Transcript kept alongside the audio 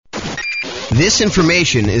This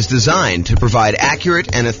information is designed to provide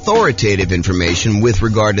accurate and authoritative information with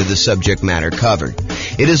regard to the subject matter covered.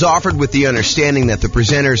 It is offered with the understanding that the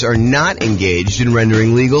presenters are not engaged in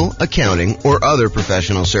rendering legal, accounting, or other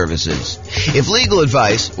professional services. If legal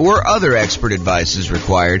advice or other expert advice is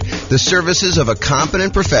required, the services of a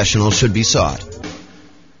competent professional should be sought.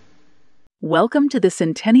 Welcome to the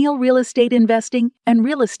Centennial Real Estate Investing and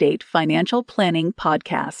Real Estate Financial Planning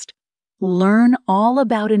Podcast. Learn all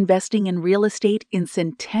about investing in real estate in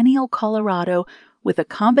Centennial, Colorado, with a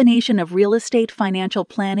combination of real estate financial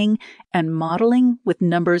planning and modeling with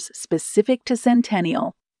numbers specific to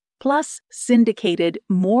Centennial, plus syndicated,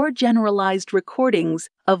 more generalized recordings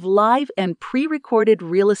of live and pre-recorded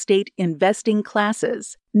real estate investing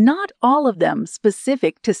classes, not all of them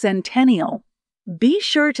specific to Centennial. Be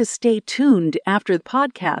sure to stay tuned after the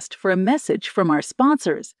podcast for a message from our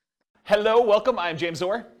sponsors. Hello, welcome. I'm James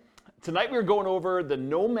Orr. Tonight we're going over the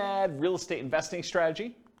Nomad real estate investing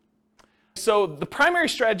strategy. So the primary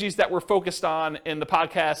strategies that we're focused on in the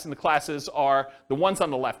podcast and the classes are the ones on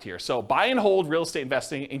the left here. So buy and hold real estate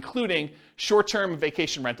investing, including short-term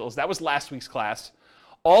vacation rentals. That was last week's class.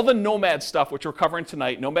 All the Nomad stuff, which we're covering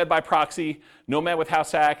tonight, Nomad by proxy, Nomad with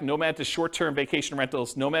house hack, Nomad to short-term vacation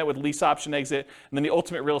rentals, Nomad with lease option exit, and then the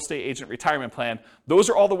ultimate real estate agent retirement plan.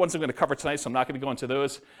 Those are all the ones I'm going to cover tonight, so I'm not going to go into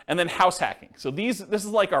those. And then house hacking. So this is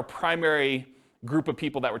like our primary group of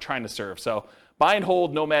people that we're trying to serve. So buy and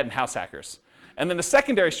hold, Nomad, and house hackers. And then the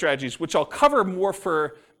secondary strategies, which I'll cover more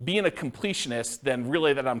for being a completionist than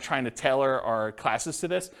really that I'm trying to tailor our classes to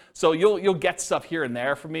this. So you'll get stuff here and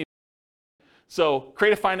there from me. So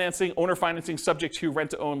creative financing, owner financing subject to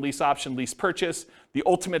rent to own, lease option, lease purchase, the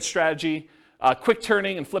ultimate strategy, quick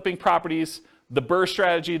turning and flipping properties, the BRRRR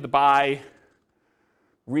strategy, the buy,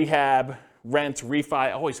 rehab, rent, refi.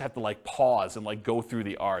 I always have to pause and go through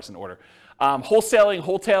the R's in order.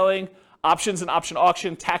 Wholetailing, options and option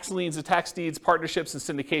auction, tax liens and tax deeds, partnerships and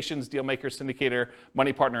syndications, deal maker, syndicator,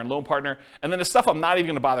 money partner, and loan partner. And then the stuff I'm not even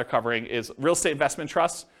going to bother covering is real estate investment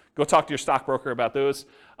trusts. Go talk to your stockbroker about those,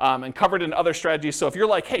 and covered in other strategies. So if you're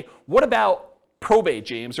like, hey, what about probate,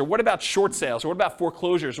 James? Or what about short sales? Or what about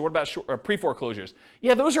foreclosures? Or what about pre-foreclosures?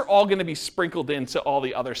 Yeah, those are all going to be sprinkled into all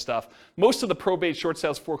the other stuff. Most of the probate, short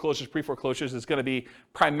sales, foreclosures, pre-foreclosures is going to be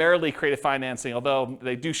primarily creative financing, although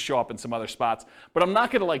they do show up in some other spots. But I'm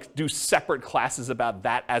not going to do separate classes about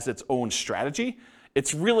that as its own strategy.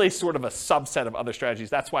 It's really sort of a subset of other strategies.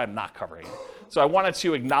 That's why I'm not covering it. So I wanted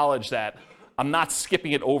to acknowledge that I'm not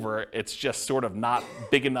skipping it over. It's just sort of not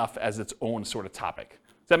big enough as its own sort of topic.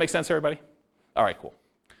 Does that make sense, everybody? All right, cool.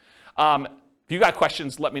 If you got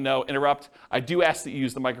questions, let me know. Interrupt. I do ask that you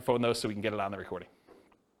use the microphone, though, so we can get it on the recording.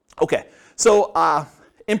 Okay, so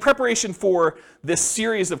in preparation for this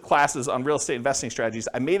series of classes on real estate investing strategies,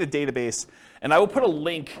 I made a database, and I will put a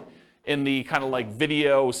link in the kind of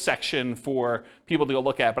video section for people to go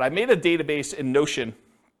look at. But I made a database in Notion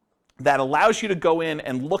that allows you to go in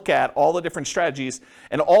and look at all the different strategies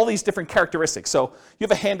and all these different characteristics. So you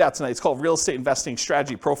have a handout tonight. It's called Real Estate Investing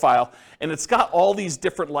Strategy Profile, and it's got all these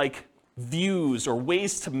different views or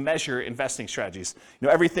ways to measure investing strategies.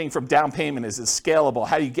 Everything from down payment is scalable,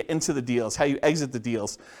 how you get into the deals, how you exit the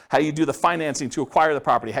deals, how you do the financing to acquire the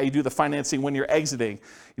property, how you do the financing when you're exiting.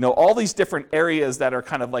 All these different areas that are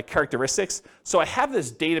kind of characteristics. So I have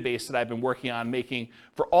this database that I've been working on making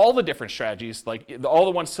for all the different strategies, all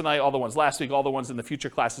the ones tonight, all the ones last week, all the ones in the future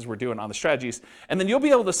classes we're doing on the strategies. And then you'll be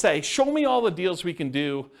able to say, show me all the deals we can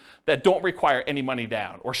do that don't require any money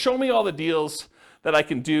down, or show me all the deals that I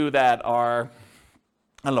can do that are,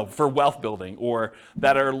 for wealth building, or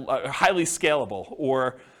that are highly scalable,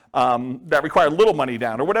 or that require little money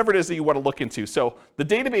down, or whatever it is that you want to look into. So the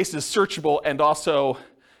database is searchable and also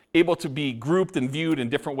able to be grouped and viewed in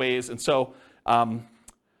different ways. And so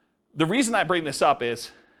the reason I bring this up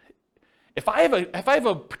is if I have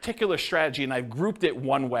a particular strategy and I've grouped it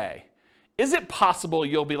one way, is it possible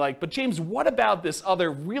you'll be like, but James, what about this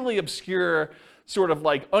other really obscure sort of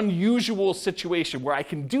unusual situation where I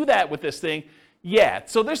can do that with this thing? Yeah,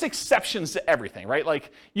 so there's exceptions to everything, right?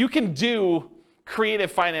 You can do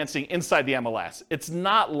creative financing inside the MLS. It's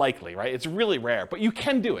not likely, right? It's really rare, but you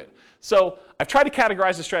can do it. So I've tried to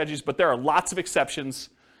categorize the strategies, but there are lots of exceptions.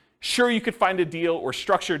 Sure, you could find a deal or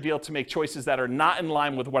structure a deal to make choices that are not in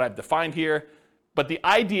line with what I've defined here. But the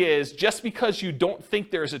idea is just because you don't think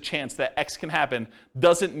there's a chance that X can happen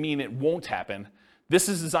doesn't mean it won't happen. This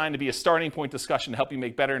is designed to be a starting point discussion to help you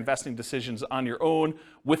make better investing decisions on your own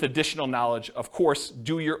with additional knowledge. Of course,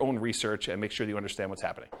 do your own research and make sure that you understand what's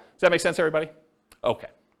happening. Does that make sense, everybody? Okay.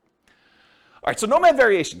 All right, so Nomad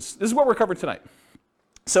variations. This is what we're covering tonight.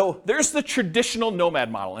 So there's the traditional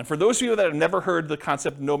Nomad model. And for those of you that have never heard the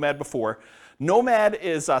concept of Nomad before, Nomad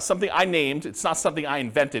is something I named. It's not something I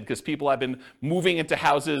invented because people have been moving into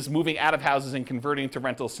houses, moving out of houses and converting to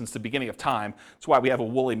rentals since the beginning of time. That's why we have a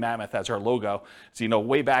woolly mammoth as our logo. So,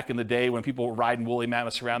 way back in the day when people were riding woolly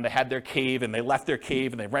mammoths around, they had their cave and they left their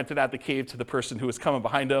cave and they rented out the cave to the person who was coming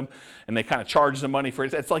behind them and they kind of charged them money for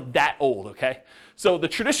it. It's like that old, okay? So the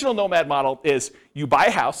traditional Nomad model is you buy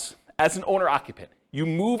a house as an owner-occupant. You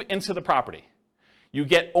move into the property. You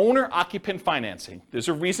get owner-occupant financing. There's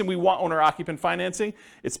a reason we want owner-occupant financing.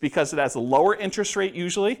 It's because it has a lower interest rate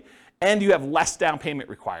usually, and you have less down payment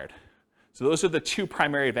required. So those are the two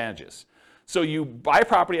primary advantages. So you buy a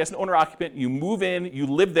property as an owner-occupant, you move in, you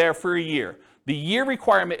live there for a year. The year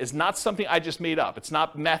requirement is not something I just made up. It's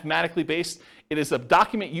not mathematically based. It is a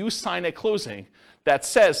document you sign at closing that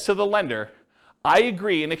says to the lender, I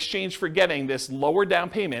agree in exchange for getting this lower down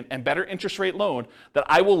payment and better interest rate loan that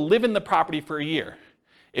I will live in the property for a year.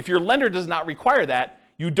 If your lender does not require that,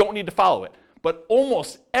 you don't need to follow it. But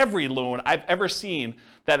almost every loan I've ever seen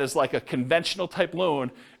that is like a conventional type loan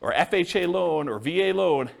or FHA loan or VA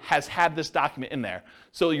loan has had this document in there.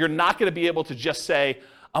 So you're not going to be able to just say,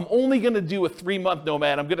 I'm only going to do a 3-month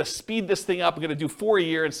Nomad. I'm going to speed this thing up. I'm going to do 4 a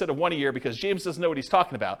year instead of 1 a year because James doesn't know what he's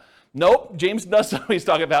talking about. Nope, James does know what he's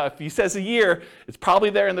talking about. If he says a year, it's probably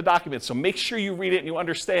there in the document. So make sure you read it and you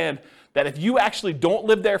understand that if you actually don't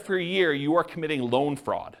live there for a year, you are committing loan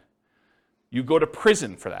fraud. You go to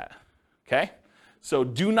prison for that, okay? So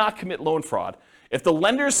do not commit loan fraud. If the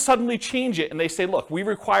lenders suddenly change it and they say, look, we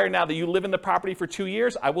require now that you live in the property for 2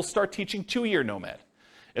 years, I will start teaching 2-year Nomad.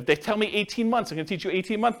 If they tell me 18 months, I'm going to teach you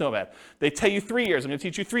 18-month Nomad. They tell you 3 years, I'm going to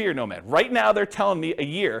teach you 3-year Nomad. Right now, they're telling me a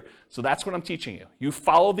year, so that's what I'm teaching you. You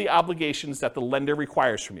follow the obligations that the lender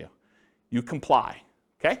requires from you. You comply,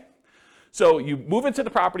 okay? So you move into the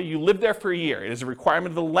property, you live there for a year. It is a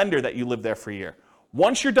requirement of the lender that you live there for a year.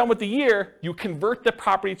 Once you're done with the year, you convert the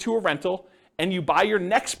property to a rental, and you buy your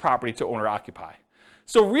next property to owner-occupy.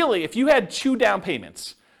 So really, if you had 2 down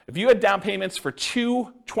payments, if you had down payments for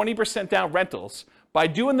 2 20% down rentals, by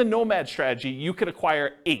doing the Nomad strategy, you could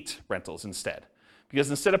acquire 8 rentals instead. Because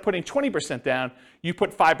instead of putting 20% down, you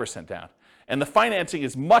put 5% down. And the financing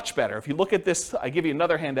is much better. If you look at this, I give you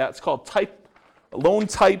another handout. It's called loan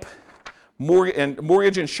type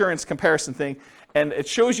mortgage insurance comparison thing. And it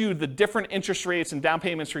shows you the different interest rates and down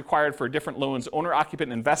payments required for different loans,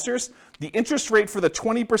 owner-occupant investors. The interest rate for the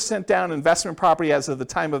 20% down investment property as of the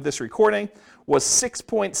time of this recording was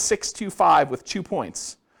 6.625 with 2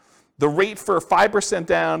 points. The rate for 5%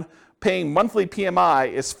 down paying monthly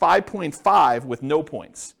PMI is 5.5 with no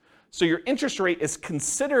points. So your interest rate is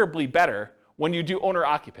considerably better when you do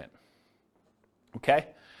owner-occupant, okay?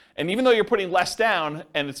 And even though you're putting less down,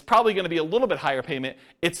 and it's probably going to be a little bit higher payment,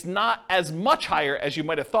 it's not as much higher as you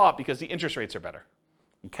might have thought because the interest rates are better,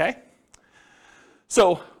 okay?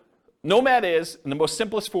 So Nomad is, in the most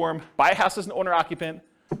simplest form, buy a house as an owner-occupant,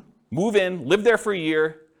 move in, live there for a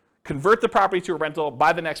year, convert the property to a rental,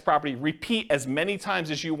 buy the next property, repeat as many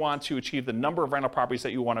times as you want to achieve the number of rental properties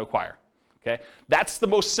that you want to acquire. Okay? That's the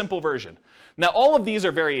most simple version. Now, all of these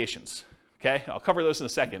are variations. Okay? I'll cover those in a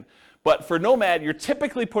second. But for Nomad, you're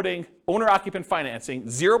typically putting owner-occupant financing,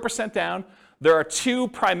 0% down. There are 2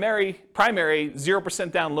 primary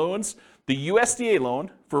 0% down loans. The USDA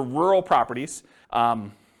loan for rural properties.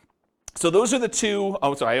 So those are the 2,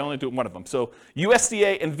 oh, sorry, I only do one of them. So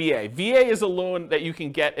USDA and VA. VA is a loan that you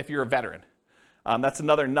can get if you're a veteran. That's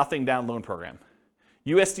another nothing down loan program.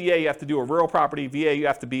 USDA, you have to do a rural property. VA, you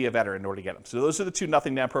have to be a veteran in order to get them. So those are the 2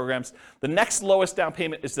 nothing down programs. The next lowest down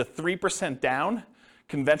payment is the 3% down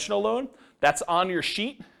conventional loan. That's on your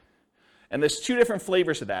sheet. And there's 2 different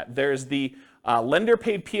flavors of that. There's the lender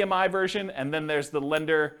paid PMI version, and then there's the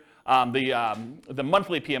lender the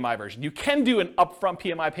monthly PMI version. You can do an upfront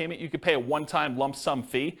PMI payment. You could pay a one-time lump sum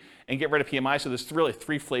fee and get rid of PMI. So there's really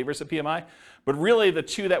 3 flavors of PMI. But really the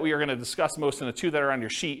 2 that we are going to discuss most and the 2 that are on your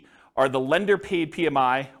sheet are the lender paid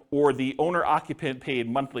PMI or the owner-occupant paid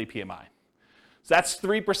monthly PMI. So that's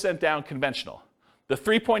 3% down conventional. The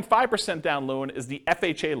 3.5% down loan is the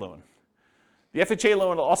FHA loan. The FHA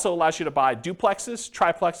loan also allows you to buy duplexes,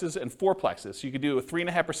 triplexes, and fourplexes. So you could do a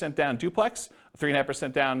 3.5% down duplex, a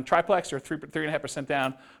 3.5% down triplex, or 3.5%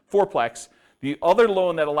 down fourplex. The other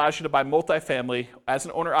loan that allows you to buy multifamily as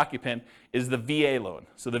an owner-occupant is the VA loan.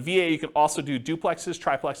 So the VA, you can also do duplexes,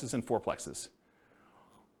 triplexes, and fourplexes.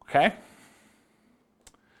 Okay?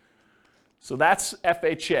 So that's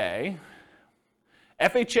FHA.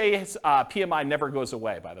 FHA's PMI never goes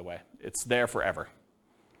away, by the way. It's there forever.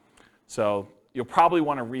 So you'll probably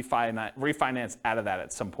want to refinance out of that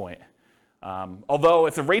at some point. Although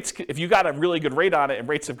if you got a really good rate on it and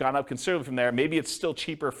rates have gone up considerably from there, maybe it's still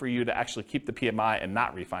cheaper for you to actually keep the PMI and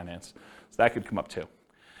not refinance. So that could come up too.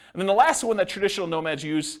 And then the last one that traditional nomads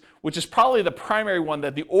use, which is probably the primary one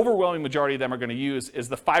that the overwhelming majority of them are going to use, is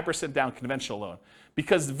the 5% down conventional loan.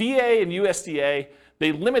 Because VA and USDA,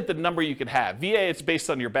 they limit the number you can have. VA, it's based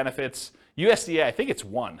on your benefits. USDA, I think it's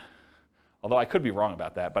 1. Although I could be wrong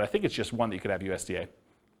about that, but I think it's just 1 that you could have USDA.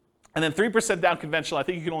 And then 3% down conventional, I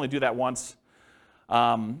think you can only do that once.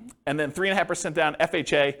 And then 3.5% down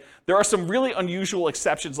FHA. There are some really unusual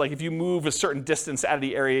exceptions, like if you move a certain distance out of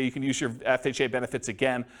the area, you can use your FHA benefits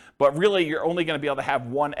again. But really, you're only going to be able to have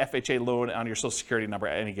 1 FHA loan on your Social Security number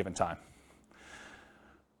at any given time.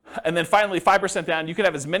 And then finally, 5% down, you can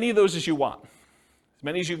have as many of those as you want, as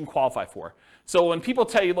many as you can qualify for. So when people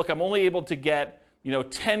tell you, look, I'm only able to get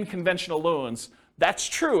 10 conventional loans, that's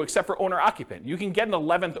true, except for owner-occupant. You can get an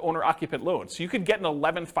 11th owner-occupant loan. So you could get an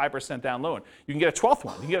 11th 5% down loan. You can get a 12th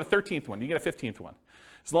one. You can get a 13th one. You can get a 15th one.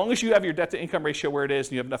 As long as you have your debt-to-income ratio where it is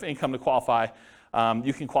and you have enough income to qualify,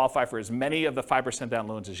 you can qualify for as many of the 5% down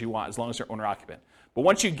loans as you want, as long as they're owner-occupant. But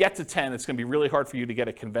once you get to 10, it's going to be really hard for you to get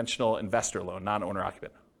a conventional investor loan,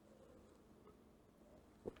 non-owner-occupant.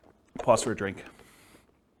 Pause for a drink.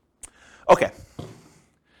 Okay.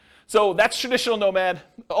 So that's traditional nomad.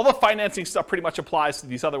 All the financing stuff pretty much applies to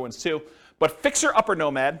these other ones too. But fixer-upper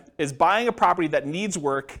nomad is buying a property that needs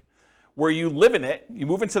work, where you live in it, you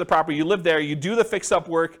move into the property, you live there, you do the fix-up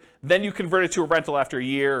work, then you convert it to a rental after a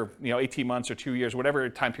year, 18 months or 2 years, whatever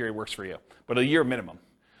time period works for you, but a year minimum.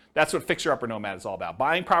 That's what fixer-upper nomad is all about.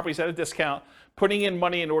 Buying properties at a discount, putting in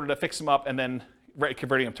money in order to fix them up, and then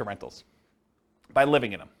converting them to rentals by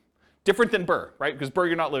living in them. Different than BRRRR, right? Because BRRRR,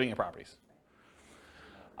 you're not living in properties.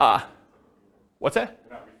 What's that? You're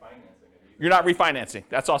not refinancing it either. You're not refinancing.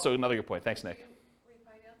 That's also another good point. Thanks, Nick.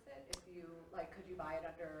 Refinance it if you could you buy it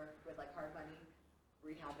with hard money,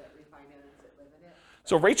 rehab it, refinance it, live in it?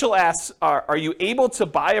 So Rachel asks, are you able to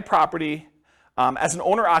buy a property as an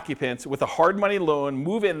owner occupant with a hard money loan,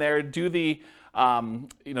 move in there, do the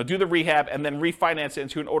rehab, and then refinance it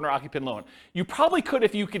into an owner occupant loan? You probably could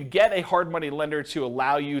if you could get a hard money lender to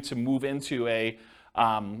allow you to move into a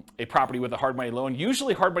property with a hard money loan.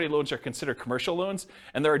 Usually hard money loans are considered commercial loans,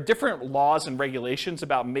 and there are different laws and regulations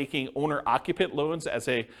about making owner-occupant loans as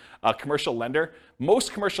a commercial lender.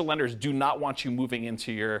 Most commercial lenders do not want you moving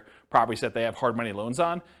into your properties that they have hard money loans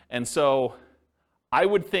on, and so I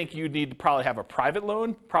would think you'd need to probably have a private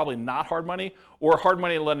loan, probably not hard money, or a hard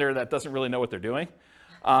money lender that doesn't really know what they're doing,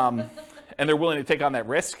 and they're willing to take on that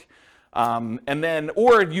risk.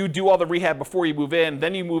 Or you do all the rehab before you move in,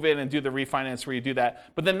 then you move in and do the refinance where you do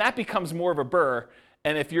that. But then that becomes more of a BRRRR.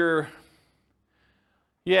 And if you're,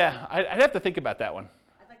 I'd have to think about that one.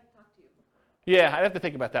 I'd like to talk to you. Yeah, I'd have to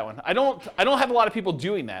think about that one. I don't have a lot of people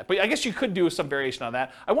doing that, but I guess you could do some variation on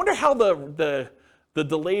that. I wonder how the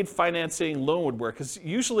delayed financing loan would work, because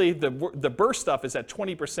usually the BRRRR stuff is at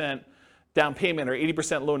 20% down payment or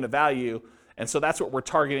 80% loan to value. And so that's what we're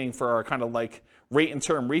targeting for our kind of like rate and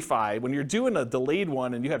term refi. When you're doing a delayed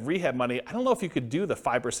one and you have rehab money, I don't know if you could do the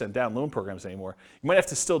 5% down loan programs anymore. You might have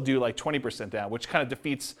to still do like 20% down, which kind of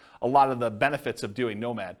defeats a lot of the benefits of doing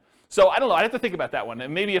Nomad. So I don't know, I'd have to think about that one.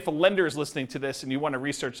 And maybe if a lender is listening to this and you want to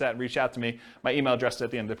research that and reach out to me, my email address is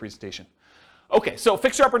at the end of the presentation. Okay, so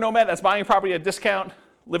fixer-upper Nomad, that's buying a property at a discount,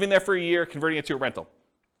 living there for a year, converting it to a rental.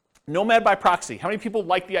 Nomad by proxy. How many people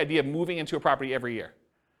like the idea of moving into a property every year?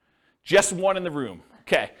 Just one in the room.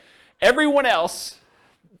 Okay. Everyone else,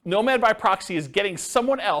 Nomad by proxy is getting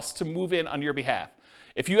someone else to move in on your behalf.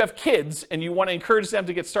 If you have kids and you want to encourage them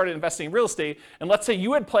to get started investing in real estate, and let's say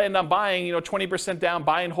you had planned on buying, 20% down,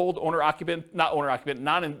 buy and hold non-owner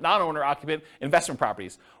occupant investment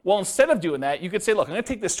properties. Well, instead of doing that, you could say, look, I'm going to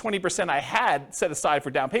take this 20% I had set aside for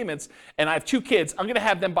down payments, and I have 2 kids. I'm going to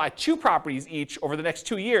have them buy 2 properties each over the next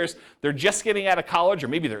 2 years. They're just getting out of college, or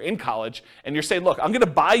maybe they're in college, and you're saying, look, I'm going to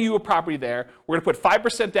buy you a property there. We're going to put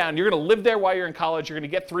 5% down. You're going to live there while you're in college. You're going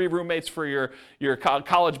to get 3 roommates for your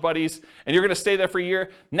college buddies, and you're going to stay there for a year.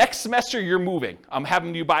 Next semester, you're moving. I'm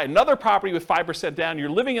having you buy another property with 5% down. You're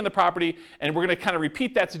living in the property, and we're going to kind of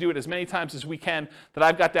repeat that to do it as many times as we can that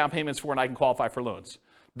I've got down payments for and I can qualify for loans.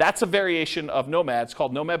 That's a variation of Nomad. It's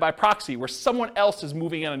called Nomad by proxy, where someone else is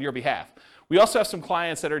moving in on your behalf. We also have some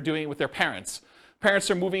clients that are doing it with their parents. Parents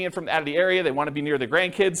are moving in from out of the area. They want to be near their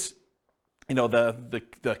grandkids. The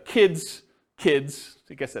kids,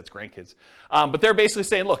 I guess that's grandkids. But they're basically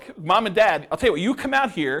saying, look, mom and dad, I'll tell you what, you come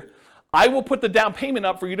out here. I will put the down payment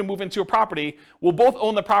up for you to move into a property. We'll both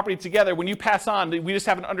own the property together. When you pass on, we just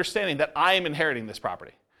have an understanding that I am inheriting this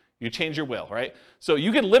property. You change your will, right? So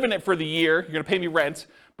you can live in it for the year. You're going to pay me rent,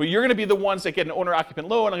 but you're going to be the ones that get an owner-occupant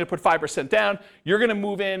loan. I'm going to put 5% down. You're going to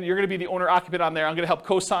move in. You're going to be the owner-occupant on there. I'm going to help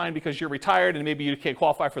co-sign because you're retired and maybe you can't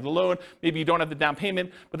qualify for the loan. Maybe you don't have the down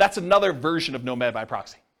payment, but that's another version of Nomad by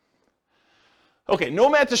proxy. Okay,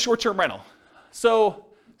 Nomad to short-term rental. So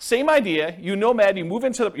same idea. You Nomad, you move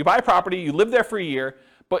into, you buy a property, you live there for a year.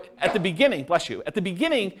 But at the beginning, bless you, at the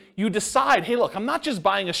beginning, you decide, hey, look, I'm not just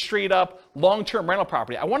buying a straight up long-term rental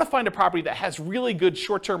property. I want to find a property that has really good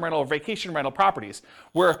short-term rental or vacation rental properties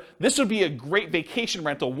where this would be a great vacation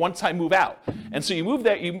rental once I move out. And so you move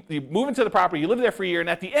there, you move into the property, you live there for a year, and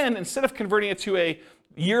at the end, instead of converting it to a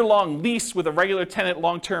year-long lease with a regular tenant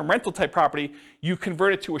long-term rental type property, you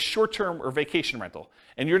convert it to a short-term or vacation rental.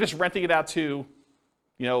 And you're just renting it out to,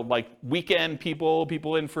 you know, like weekend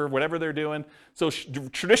people in for whatever they're doing. So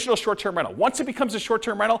traditional short-term rental. Once it becomes a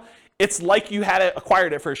short-term rental, it's like you had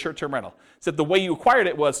acquired it for a short-term rental. Except the way you acquired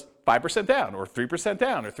it was 5% down, or 3%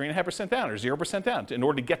 down, or 3.5% down, or 0% down in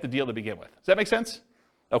order to get the deal to begin with. Does that make sense?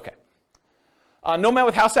 Okay. Nomad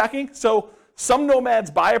with house hacking. So some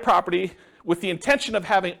nomads buy a property with the intention of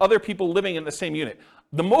having other people living in the same unit.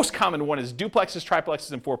 The most common one is duplexes,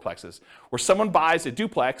 triplexes, and fourplexes, where someone buys a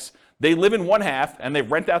duplex, they live in one half, and they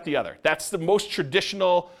rent out the other. That's the most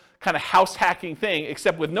traditional kind of house hacking thing,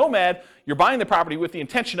 except with Nomad, you're buying the property with the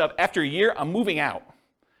intention of, after a year, I'm moving out,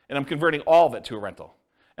 and I'm converting all of it to a rental.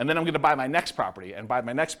 And then I'm going to buy my next property, and buy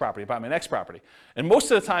my next property, buy my next property. And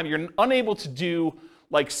most of the time, you're unable to do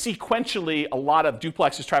like sequentially a lot of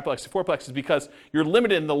duplexes, triplexes, fourplexes because you're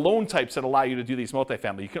limited in the loan types that allow you to do these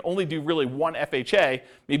multifamily. You can only do really one FHA.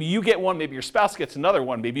 Maybe you get one, maybe your spouse gets another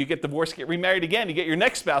one. Maybe you get divorced, get remarried again, you get your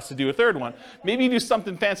next spouse to do a third one. Maybe you do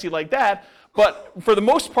something fancy like that, but for the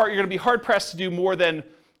most part, you're going to be hard-pressed to do more than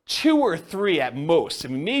 2 or 3 at most. I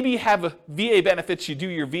mean, maybe you have a VA benefits, you do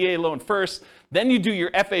your VA loan first, then you do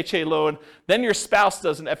your FHA loan, then your spouse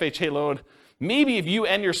does an FHA loan. Maybe if you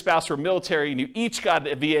and your spouse were military and you each got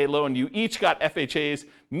a VA loan, you each got FHAs,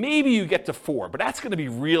 maybe you get to 4, but that's going to be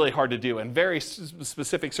really hard to do in very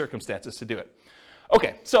specific circumstances to do it.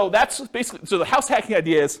 Okay, so that's basically, so the house hacking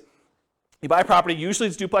idea is you buy a property, usually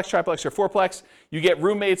it's duplex, triplex, or fourplex, you get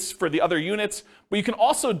roommates for the other units, but you can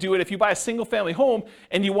also do it if you buy a single family home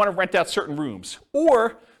and you want to rent out certain rooms.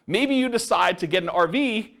 Or maybe you decide to get an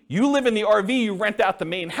RV, you live in the RV, you rent out the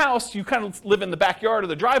main house, you kind of live in the backyard or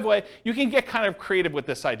the driveway, you can get kind of creative with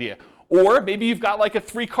this idea. Or maybe you've got like a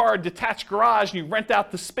 3-car detached garage and you rent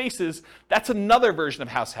out the spaces. That's another version of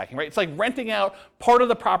house hacking, right? It's like renting out part of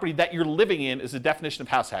the property that you're living in is the definition of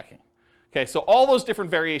house hacking. Okay, so all those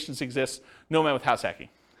different variations exist, Nomad with house hacking.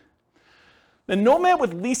 Then Nomad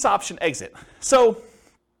with lease option exit. So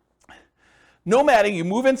nomading, you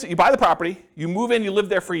move in, you buy the property, you move in, you live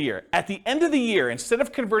there for a year. At the end of the year, instead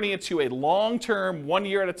of converting it to a long-term, 1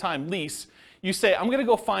 year at a time lease, you say, I'm going to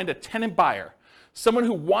go find a tenant buyer, someone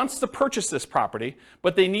who wants to purchase this property,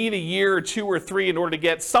 but they need a year or 2 or 3 in order to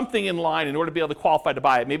get something in line in order to be able to qualify to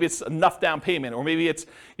buy it. Maybe it's enough down payment, or maybe it's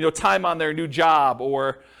time on their new job,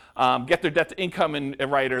 or get their debt to income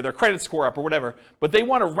right, or their credit score up, or whatever. But they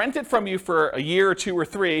want to rent it from you for a year or 2 or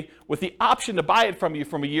 3 with the option to buy it from you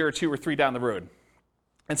from a year or 2 or 3 down the road.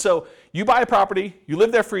 And so you buy a property, you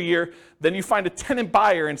live there for a year, then you find a tenant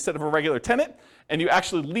buyer instead of a regular tenant, and you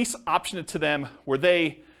actually lease option it to them where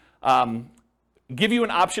they give you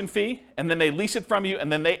an option fee, and then they lease it from you,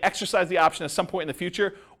 and then they exercise the option at some point in the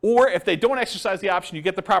future. Or if they don't exercise the option, you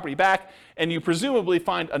get the property back, and you presumably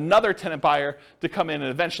find another tenant buyer to come in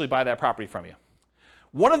and eventually buy that property from you.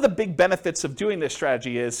 One of the big benefits of doing this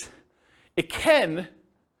strategy is it can,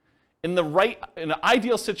 in an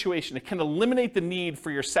ideal situation, it can eliminate the need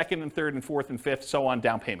for your second and third and fourth and fifth, so on,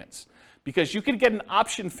 down payments. Because you can get an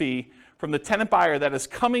option fee from the tenant buyer that is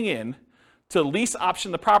coming in to lease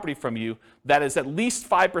option the property from you that is at least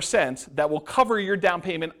 5% that will cover your down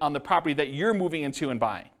payment on the property that you're moving into and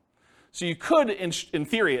buying. So you could, in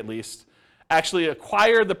theory at least, actually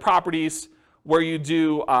acquire the properties where you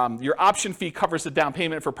do, your option fee covers the down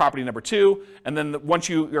payment for property number 2, and then once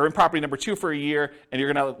you're in property number 2 for a year and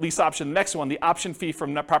you're going to lease option the next one, the option fee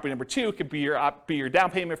from property number 2 could be your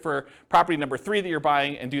down payment for property number 3 that you're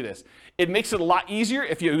buying, and do this. It makes it a lot easier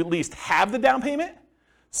if you at least have the down payment,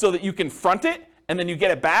 so that you can front it, and then you get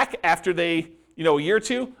it back after a year or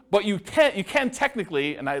 2. But you can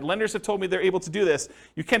technically, and lenders have told me they're able to do this,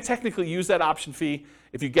 you can technically use that option fee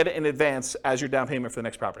if you get it in advance as your down payment for the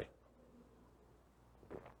next property.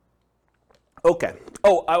 Okay.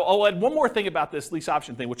 Oh, I'll add one more thing about this lease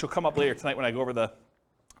option thing, which will come up later tonight when I go over the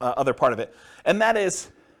other part of it. And that is,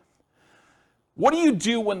 What do you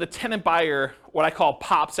do when the tenant buyer, what I call,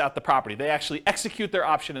 pops out the property? They actually execute their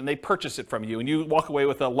option and they purchase it from you, and you walk away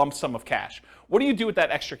with a lump sum of cash. What do you do with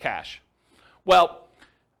that extra cash? Well,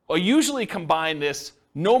 I usually combine this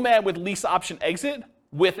Nomad with lease option exit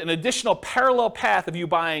with an additional parallel path of you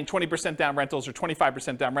buying 20% down rentals or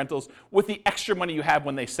 25% down rentals with the extra money you have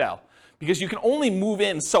when they sell. Because you can only move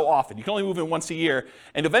in so often. You can only move in once a year,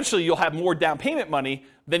 and eventually you'll have more down payment money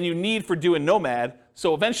than you need for doing Nomad.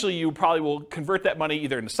 So eventually you probably will convert that money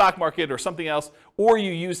either in the stock market or something else, or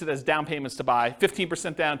you use it as down payments to buy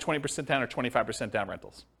 15% down, 20% down, or 25% down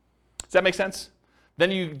rentals. Does that make sense?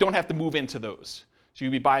 Then you don't have to move into those. So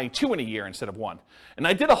you'd be buying 2 in a year instead of 1. And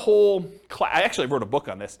I did a whole class, I actually wrote a book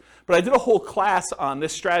on this, but I did a whole class on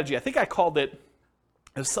this strategy. I think I called it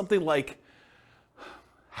as something like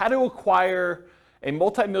how to acquire a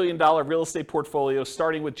multi-million-dollar real estate portfolio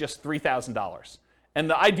starting with just $3,000. And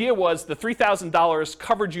the idea was the $3,000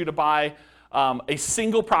 covered you to buy a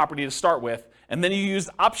single property to start with, and then you used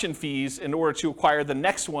option fees in order to acquire the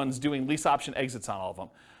next ones doing lease option exits on all of them.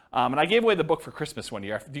 And I gave away the book for Christmas one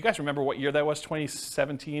year. Do you guys remember what year that was?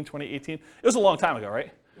 2017, 2018? It was a long time ago,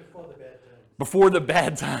 right? Before the bad times. Before the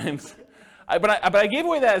bad times. But I gave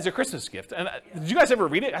away that as a Christmas gift. And did you guys ever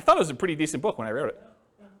read it? I thought it was a pretty decent book when I wrote it.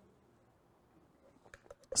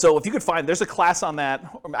 So if you could find, there's a class on that.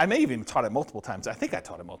 I may have even taught it multiple times. I think I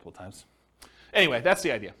taught it multiple times. Anyway, that's the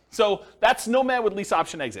idea. So that's Nomad with lease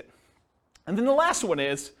option exit. And then the last one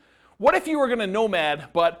is, what if you were going to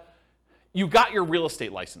Nomad, but you got your real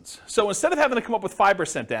estate license? So instead of having to come up with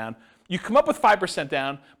 5% down, you come up with 5%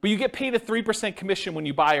 down, but you get paid a 3% commission when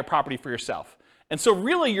you buy a property for yourself. And so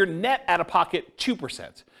really you're net out of pocket 2%.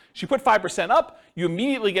 So you put 5% up, you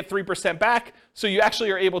immediately get 3% back, so you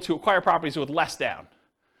actually are able to acquire properties with less down.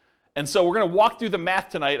 And so we're going to walk through the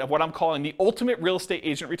math tonight of what I'm calling the ultimate real estate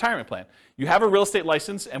agent retirement plan. You have a real estate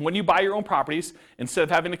license, and when you buy your own properties, instead of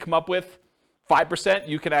having to come up with 5%,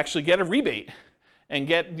 you can actually get a rebate and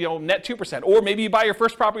get net 2%. Or maybe you buy your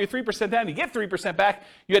first property with 3% down, you get 3% back,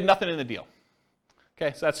 you had nothing in the deal.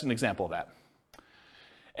 Okay, so that's an example of that.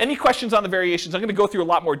 Any questions on the variations? I'm going to go through a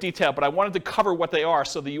lot more detail, but I wanted to cover what they are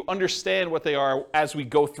so that you understand what they are as we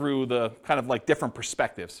go through the kind of like different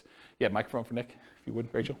perspectives. Yeah, microphone for Nick, if you would,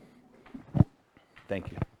 Rachel.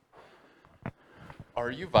 Thank you.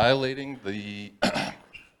 Are you violating the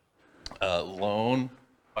loan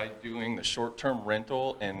by doing the short-term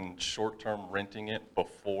rental and short-term renting it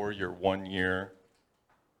before your 1 year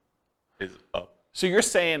is up? So you're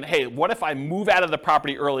saying, hey, what if I move out of the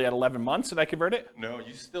property early at 11 months and I convert it? No,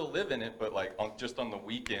 you still live in it, but like just on the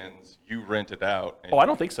weekends, you rent it out. Oh, I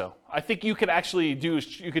don't think so. I think you could actually do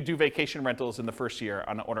vacation rentals in the first year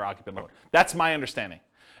on an owner-occupant loan. That's my understanding.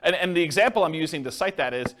 And the example I'm using to cite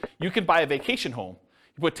that is you can buy a vacation home.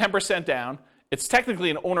 You put 10% down. It's technically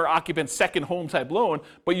an owner-occupant second home type loan,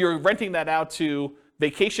 but you're renting that out to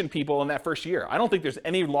vacation people in that first year. I don't think there's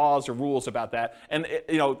any laws or rules about that. And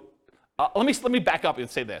let me back up and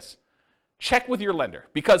say this. Check with your lender,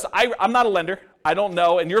 because I'm not a lender. I don't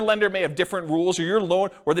know, and your lender may have different rules, or your loan,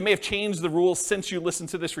 or they may have changed the rules since you listened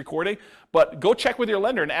to this recording. But go check with your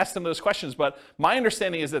lender and ask them those questions. But my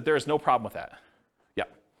understanding is that there is no problem with that.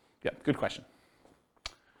 Yeah, good question.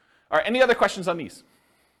 All right, any other questions on these?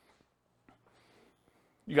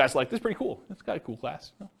 You guys like this? Pretty cool. It's got a cool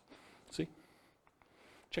class. See?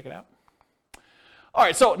 Check it out. All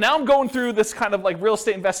right, so now I'm going through this kind of like real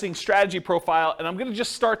estate investing strategy profile, and I'm going to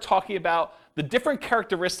just start talking about the different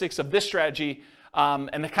characteristics of this strategy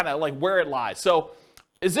and the kind of like where it lies. So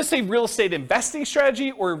is this a real estate investing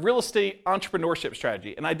strategy or a real estate entrepreneurship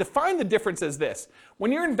strategy? And I define the difference as this.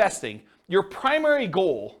 When you're investing, your primary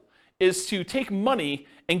goal is to take money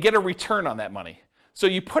and get a return on that money. So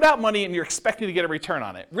you put out money and you're expecting to get a return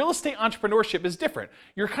on it. Real estate entrepreneurship is different.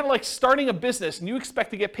 You're kind of like starting a business and you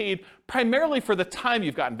expect to get paid primarily for the time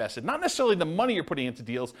you've got invested. Not necessarily the money you're putting into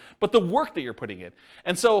deals, but the work that you're putting in.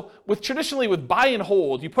 And so traditionally with buy and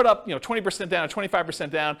hold, you put up 20% down or 25%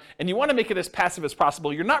 down, and you want to make it as passive as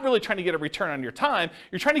possible. You're not really trying to get a return on your time.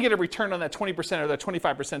 You're trying to get a return on that 20% or that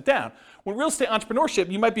 25% down. When real estate entrepreneurship,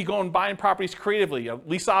 you might be buying properties creatively,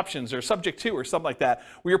 lease options or subject to or something like that,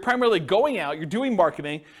 where you're primarily going out, you're doing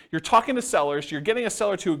marketing, you're talking to sellers, you're getting a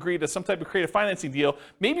seller to agree to some type of creative financing deal.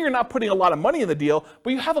 Maybe you're not putting a lot of money in the deal,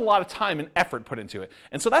 but you have a lot of time and effort put into it.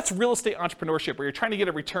 And so that's real estate entrepreneurship, where you're trying to get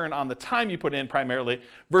a return on the time you put in primarily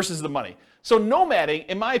versus the money. So nomading,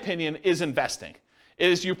 in my opinion, is investing.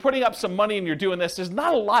 Is you're putting up some money and you're doing this. There's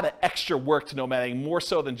not a lot of extra work to nomading, more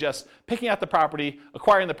so than just picking out the property,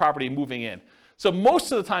 acquiring the property, and moving in. So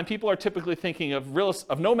most of the time, people are typically thinking of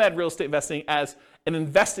nomad real estate investing as an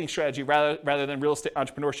investing strategy rather than real estate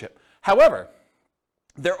entrepreneurship. However,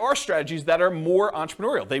 there are strategies that are more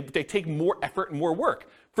entrepreneurial. They take more effort and more work.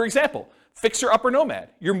 For example, fixer-upper nomad.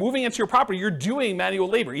 You're moving into your property. You're doing manual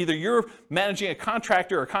labor. Either you're managing a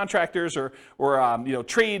contractor or contractors or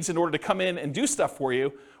trades in order to come in and do stuff for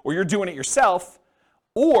you, or you're doing it yourself,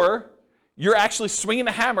 or you're actually swinging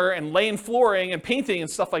a hammer and laying flooring and painting and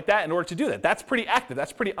stuff like that in order to do that. That's pretty active.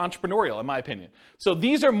 That's pretty entrepreneurial, in my opinion. So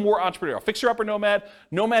these are more entrepreneurial. Fixer-upper nomad,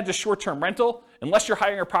 nomad to short-term rental. Unless you're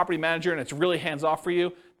hiring a property manager and it's really hands-off for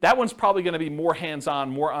you, that one's probably going to be more hands-on,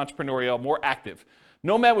 more entrepreneurial, more active.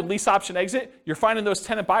 Nomad with lease option exit, you're finding those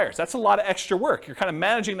tenant buyers. That's a lot of extra work. You're kind of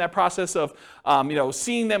managing that process of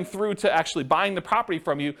seeing them through to actually buying the property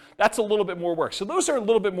from you. That's a little bit more work. So those are a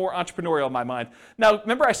little bit more entrepreneurial in my mind. Now,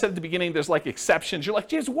 remember I said at the beginning there's like exceptions. You're like,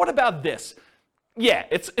 James, what about this? Yeah,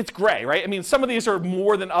 it's gray, right? I mean, some of these are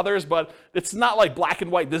more than others, but it's not like black and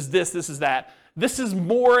white. This is that. This is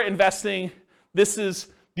more investing. These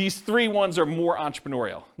three ones are more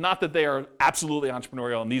entrepreneurial. Not that they are absolutely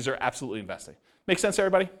entrepreneurial and these are absolutely investing. Make sense,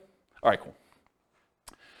 everybody? All right, cool.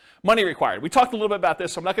 Money required. We talked a little bit about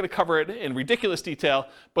this, so I'm not going to cover it in ridiculous detail,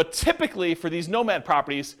 but typically for these nomad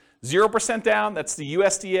properties, 0% down, that's the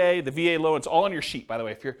USDA, the VA loan, it's all on your sheet, by the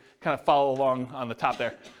way, if you're kind of follow along on the top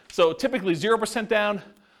there. So typically 0% down,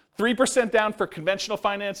 3% down for conventional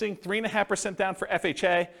financing, 3.5% down for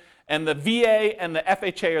FHA, and the VA and the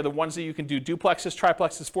FHA are the ones that you can do duplexes,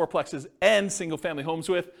 triplexes, fourplexes, and single-family homes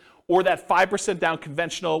with, or that 5% down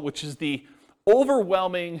conventional, which is the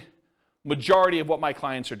overwhelming majority of what my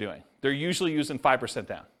clients are doing. They're usually using 5%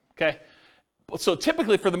 down, okay? So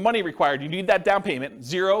typically for the money required, you need that down payment,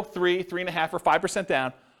 0, 3, 3.5, or 5%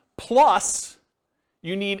 down, plus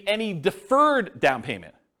you need any deferred down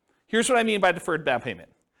payment. Here's what I mean by deferred down payment.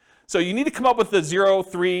 So you need to come up with the 0,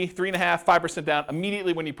 3, 3.5, 5% down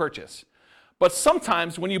immediately when you purchase. But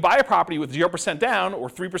sometimes when you buy a property with 0% down, or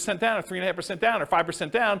 3% down, or 3.5% down, or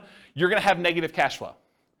 5% down, you're gonna have negative cash flow.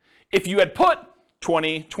 If you had put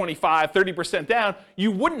 20, 25, 30% down, you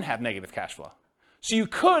wouldn't have negative cash flow. So you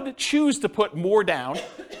could choose to put more down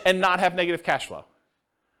and not have negative cash flow.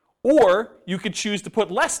 Or you could choose to put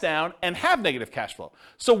less down and have negative cash flow.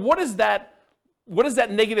 So what is that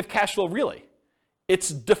negative cash flow really? It's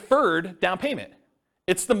deferred down payment.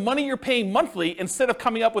 It's the money you're paying monthly instead of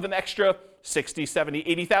coming up with an extra $60,000,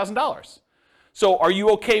 $70,000, $80,000. So are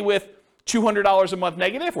you okay with $200 a month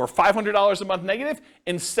negative or $500 a month negative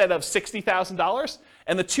instead of $60,000?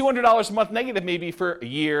 And the $200 a month negative may be for a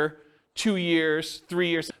year, 2 years, 3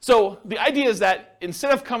 years. So the idea is that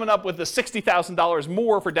instead of coming up with the $60,000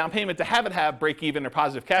 more for down payment to have break even or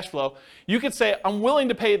positive cash flow, you could say, I'm willing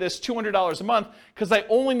to pay this $200 a month because I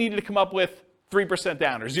only needed to come up with 3%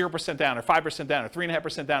 down or 0% down or 5% down or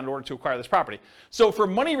 3.5% down in order to acquire this property. So for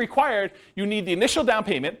money required, you need the initial down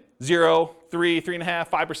payment, 0, 3, 3.5,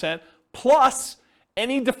 5%, plus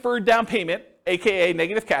any deferred down payment, aka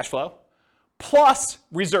negative cash flow, plus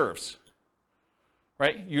reserves.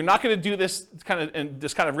 Right? You're not going to do this kind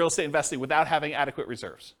of real estate investing without having adequate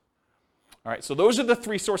reserves. All right, so those are the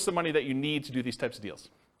three sources of money that you need to do these types of deals.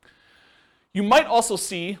 You might also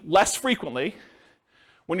see less frequently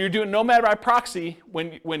when you're doing nomad by proxy,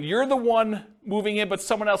 when you're the one moving in but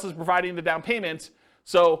someone else is providing the down payment.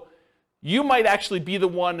 So you might actually be the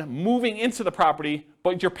one moving into the property,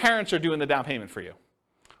 but your parents are doing the down payment for you.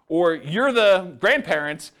 Or you're the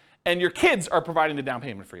grandparents and your kids are providing the down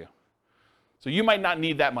payment for you. So you might not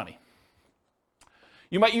need that money.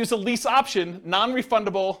 You might use a lease option,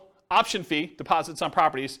 non-refundable option fee, deposits on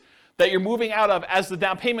properties, that you're moving out of as the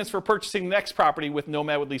down payments for purchasing the next property with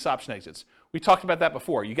Nomad with lease option exits. We talked about that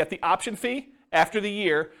before. You get the option fee after the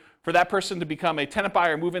year for that person to become a tenant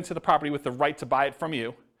buyer, move into the property with the right to buy it from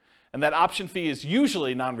you. And that option fee is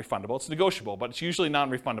usually non-refundable. It's negotiable, but it's usually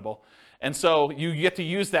non-refundable. And so you get to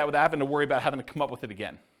use that without having to worry about having to come up with it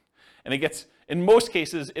again. And it gets, in most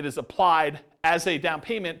cases, it is applied as a down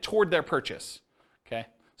payment toward their purchase. Okay?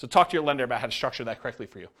 So talk to your lender about how to structure that correctly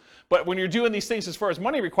for you. But when you're doing these things as far as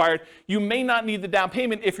money required, you may not need the down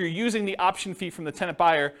payment if you're using the option fee from the tenant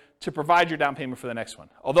buyer to provide your down payment for the next one.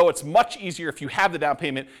 Although it's much easier if you have the down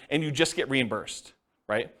payment and you just get reimbursed,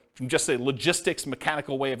 right? From just a logistics,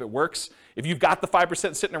 mechanical way of it works. If you've got the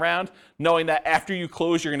 5% sitting around, knowing that after you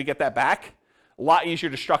close, you're going to get that back, a lot easier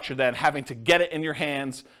to structure than having to get it in your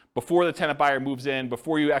hands before the tenant buyer moves in,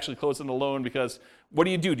 before you actually close on the loan, because what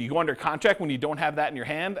do? Do you go under contract when you don't have that in your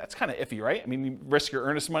hand? That's kind of iffy, right? I mean, you risk your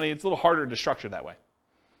earnest money. It's a little harder to structure that way.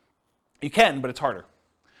 You can, but it's harder.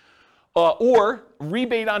 Or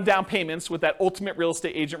rebate on down payments with that ultimate real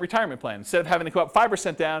estate agent retirement plan. Instead of having to come up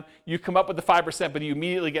 5% down, you come up with the 5%, but you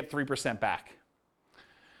immediately get 3% back.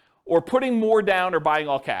 Or putting more down or buying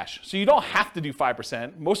all cash. So you don't have to do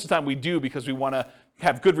 5%. Most of the time we do because we want to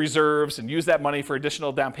have good reserves and use that money for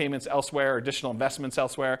additional down payments elsewhere or additional investments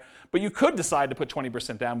elsewhere. But you could decide to put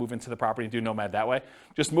 20% down, move into the property, and do Nomad that way.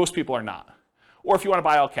 Just most people are not. Or if you want to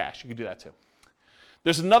buy all cash, you could do that too.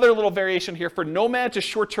 There's another little variation here for Nomad to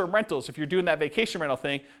short-term rentals. If you're doing that vacation rental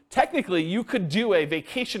thing, technically you could do a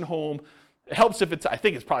vacation home. It helps if it's, I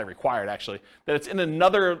think it's probably required actually, that it's in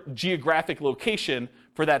another geographic location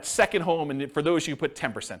for that second home, and for those you put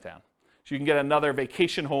 10% down. So you can get another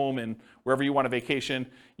vacation home in wherever you want to vacation.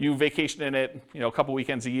 You vacation in it, a couple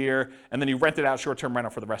weekends a year, and then you rent it out short-term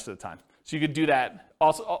rental for the rest of the time. So you could do that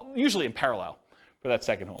also, usually in parallel for that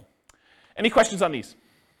second home. Any questions on these?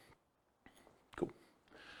 Cool.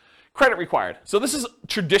 Credit required. So this is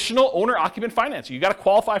traditional owner-occupant financing. You got to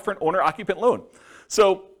qualify for an owner-occupant loan.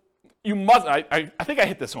 So you must, I think I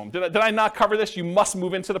hit this home. Did I not cover this? You must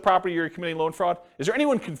move into the property or you're committing loan fraud. Is there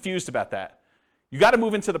anyone confused about that? You got to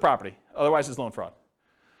move into the property, otherwise it's loan fraud.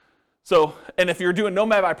 So, and if you're doing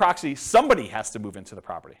Nomad by proxy, somebody has to move into the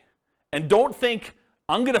property. And don't think,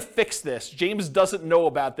 I'm going to fix this. James doesn't know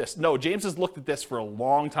about this. No, James has looked at this for a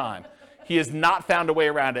long time. He has not found a way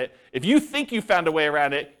around it. If you think you found a way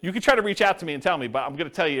around it, you can try to reach out to me and tell me, but I'm going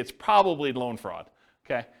to tell you it's probably loan fraud,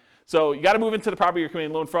 okay? So you got to move into the property you're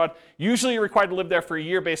committing loan fraud. Usually you're required to live there for a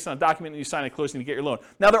year based on a document that you sign at closing to get your loan.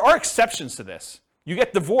 Now there are exceptions to this. You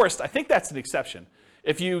get divorced, I think that's an exception.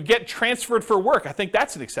 If you get transferred for work, I think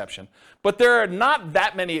that's an exception. But there are not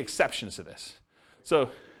that many exceptions to this.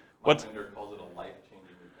 So, my lender calls it a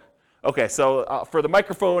life-changing event. Okay, so for the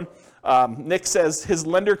microphone, Nick says his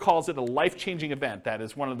lender calls it a life-changing event. That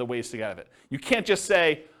is one of the ways to get out of it. You can't just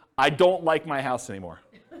say, I don't like my house anymore.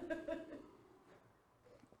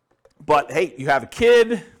 But hey, you have a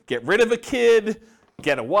kid, get rid of a kid,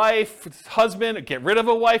 get a wife, husband, or get rid of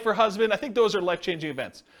a wife or husband. I think those are life-changing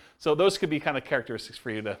events. So those could be kind of characteristics for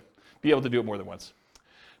you to be able to do it more than once.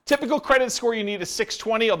 Typical credit score you need is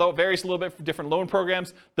 620, although it varies a little bit for different loan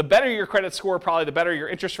programs. The better your credit score, probably the better your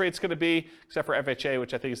interest rate's going to be, except for FHA,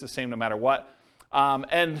 which I think is the same no matter what.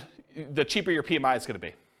 And the cheaper your PMI is going to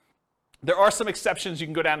be. There are some exceptions. You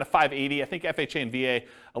can go down to 580. I think FHA and VA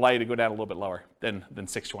allow you to go down a little bit lower than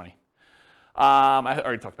 620. I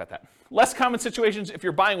already talked about that. Less common situations, if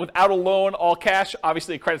you're buying without a loan, all cash,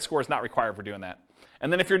 obviously a credit score is not required for doing that.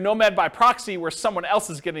 And then if you're Nomad by proxy where someone else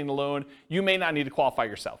is getting the loan, you may not need to qualify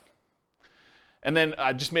yourself. And then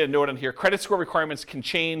I just made a note on here, credit score requirements can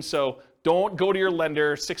change, so don't go to your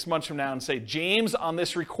lender 6 months from now and say, James on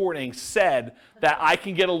this recording said that I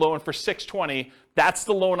can get a loan for 620, that's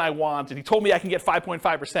the loan I want, and he told me I can get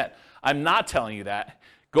 5.5%. I'm not telling you that.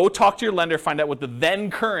 Go talk to your lender, find out what the then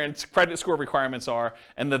current credit score requirements are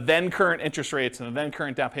and the then current interest rates and the then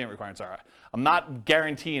current down payment requirements are. I'm not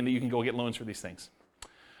guaranteeing that you can go get loans for these things.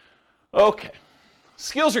 Okay,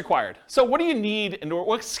 skills required. So what do you need,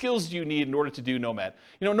 what skills do you need in order to do Nomad?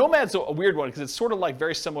 Nomad's a weird one because it's sort of like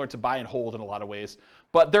very similar to buy and hold in a lot of ways.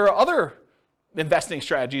 But there are other investing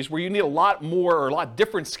strategies where you need a lot more or a lot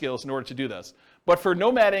different skills in order to do this. But for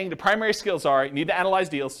nomading, the primary skills are you need to analyze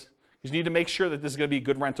deals. You need to make sure that this is going to be a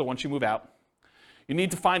good rental once you move out. You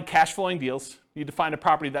need to find cash flowing deals. You need to find a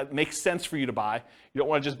property that makes sense for you to buy. You don't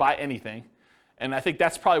want to just buy anything. And I think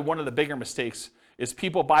that's probably one of the bigger mistakes is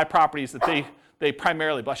people buy properties that they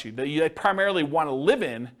primarily, bless you, they primarily want to live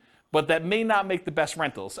in, but that may not make the best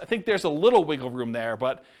rentals. I think there's a little wiggle room there,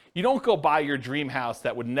 but you don't go buy your dream house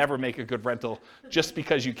that would never make a good rental just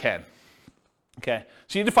because you can. Okay,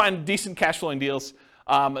 so you need to find decent cash flowing deals.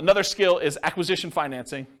 Another skill is acquisition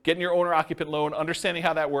financing, getting your owner-occupant loan, understanding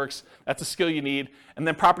how that works. That's a skill you need. And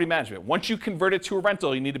then property management. Once you convert it to a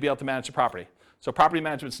rental, you need to be able to manage the property. So property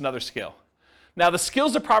management is another skill. Now, the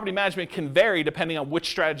skills of property management can vary depending on which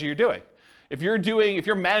strategy you're doing. If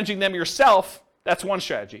you're managing them yourself, that's one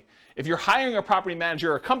strategy. If you're hiring a property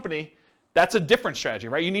manager or a company, that's a different strategy,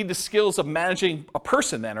 right? You need the skills of managing a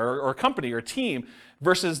person then, or a company or a team,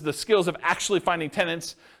 versus the skills of actually finding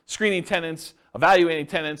tenants, screening tenants, evaluating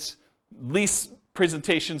tenants, lease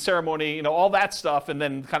presentation, ceremony, all that stuff, and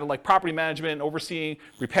then kind of like property management, overseeing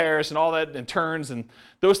repairs and all that, and turns and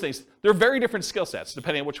those things. They're very different skill sets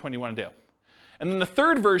depending on which one you want to do. And then the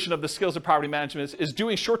third version of the skills of property management is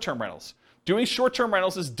doing short-term rentals. Doing short-term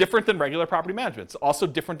rentals is different than regular property management. It's also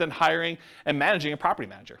different than hiring and managing a property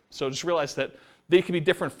manager. So just realize that they can be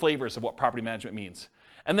different flavors of what property management means.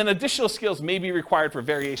 And then additional skills may be required for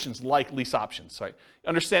variations like lease options. Right?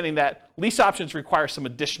 Understanding that lease options require some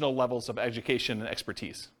additional levels of education and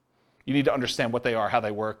expertise. You need to understand what they are, how they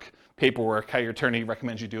work, paperwork, how your attorney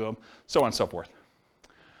recommends you do them, so on and so forth.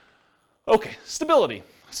 Okay, stability.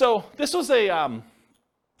 So this was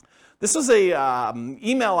This was a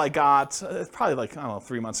email I got probably like, I don't know,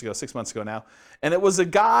 3 months ago, 6 months ago now. And it was a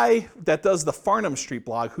guy that does the Farnham Street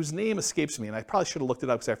blog, whose name escapes me, and I probably should have looked it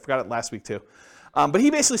up because I forgot it last week too. But he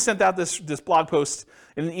basically sent out this blog post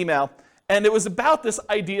in an email, and it was about this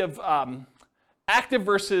idea of active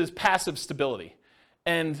versus passive stability.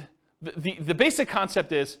 And the basic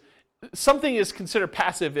concept is something is considered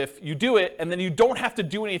passive if you do it, and then you don't have to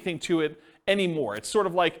do anything to it anymore. It's sort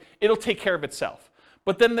of like it'll take care of itself.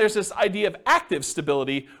 But then there's this idea of active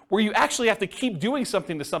stability where you actually have to keep doing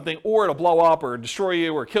something to something, or it'll blow up or destroy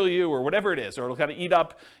you or kill you or whatever it is, or it'll kind of eat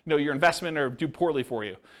up, your investment or do poorly for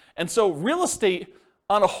you. And so real estate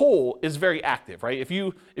on a whole is very active, right? If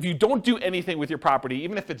you don't do anything with your property,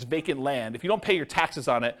 even if it's vacant land, if you don't pay your taxes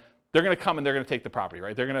on it, they're going to come and they're going to take the property,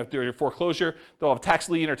 right? They're going to do your foreclosure, they'll have a tax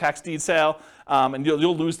lien or tax deed sale, and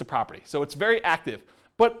you'll lose the property. So it's very active.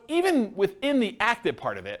 But even within the active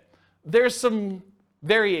part of it, there's some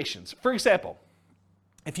variations. For example,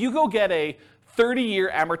 if you go get a 30-year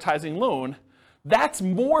amortizing loan, that's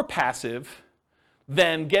more passive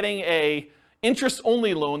than getting a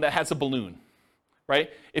interest-only loan that has a balloon, right?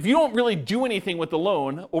 If you don't really do anything with the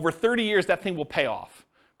loan, over 30 years, that thing will pay off,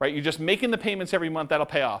 right? You're just making the payments every month, that'll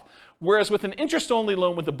pay off. Whereas with an interest-only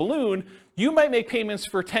loan with a balloon, you might make payments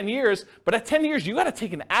for 10 years, but at 10 years, you got to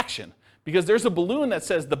take an action, because there's a balloon that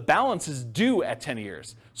says the balance is due at 10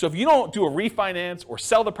 years. So if you don't do a refinance or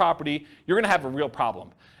sell the property, you're going to have a real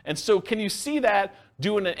problem. And so can you see that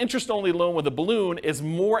doing an interest-only loan with a balloon is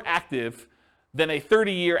more active than a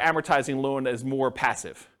 30-year amortizing loan that is more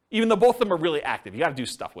passive? Even though both of them are really active, you got to do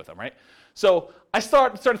stuff with them, right? So I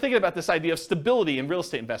started thinking about this idea of stability in real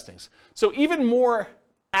estate investing. So even more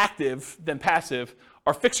active than passive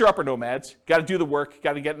are fixer-upper nomads. Got to do the work,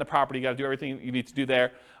 got to get in the property, got to do everything you need to do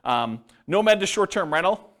there. Nomad to short-term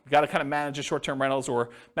rental. Got to kind of manage the short-term rentals or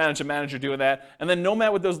manage a manager doing that. And then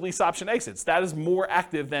nomad with those lease option exits. That is more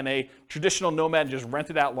active than a traditional nomad just rent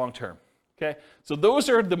it out long-term. Okay, so those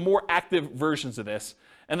are the more active versions of this.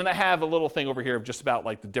 And then I have a little thing over here of just about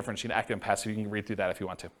like the difference between active and passive. You can read through that if you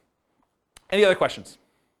want to. Any other questions?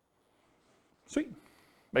 Sweet.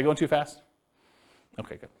 Am I going too fast?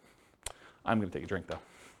 Okay, good. I'm going to take a drink though.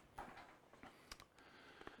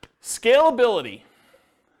 Scalability.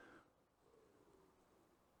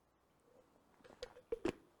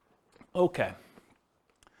 Okay.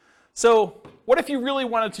 So what if you really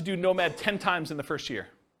wanted to do Nomad 10 times in the first year?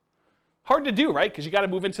 Hard to do, right? Because you got to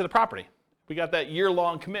move into the property. We got that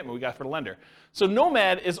year-long commitment we got for the lender. So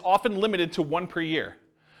Nomad is often limited to 1 per year.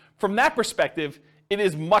 From that perspective, it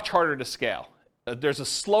is much harder to scale. There's a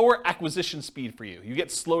slower acquisition speed for you. You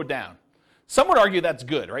get slowed down. Some would argue that's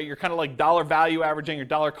good, right? You're kind of like dollar value averaging or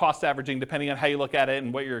dollar cost averaging, depending on how you look at it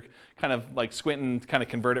and what you're kind of like squinting to kind of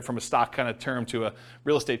convert it from a stock kind of term to a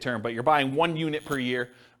real estate term. But you're buying 1 unit per year,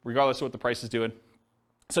 regardless of what the price is doing.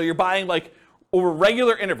 So you're buying like over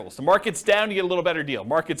regular intervals. The market's down, you get a little better deal.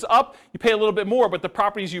 Market's up, you pay a little bit more, but the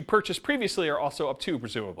properties you purchased previously are also up too,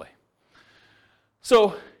 presumably.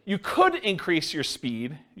 So you could increase your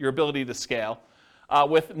speed, your ability to scale,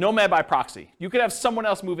 with Nomad by proxy. You could have someone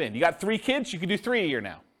else move in. You got 3 kids, you could do 3 a year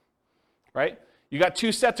now, right? You got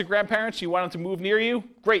 2 sets of grandparents, you want them to move near you,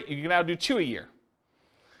 great, you can now do 2 a year.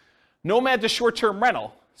 Nomad to short-term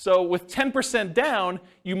rental. So with 10% down,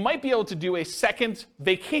 you might be able to do a second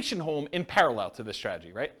vacation home in parallel to this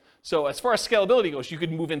strategy, right? So as far as scalability goes, you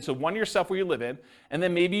could move into one yourself where you live in, and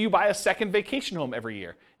then maybe you buy a second vacation home every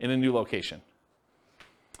year in a new location.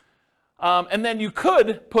 And then you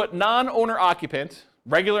could put non-owner occupant,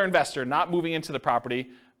 regular investor, not moving into the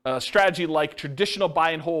property, a strategy like traditional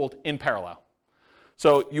buy and hold in parallel.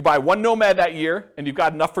 So you buy 1 Nomad that year, and you've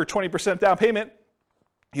got enough for 20% down payment.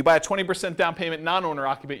 You buy a 20% down payment non-owner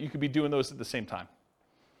occupant, you could be doing those at the same time.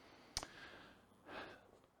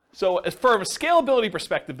 So as from a scalability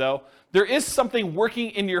perspective, though, there is something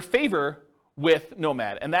working in your favor with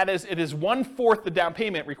Nomad, and that is it is 1/4 the down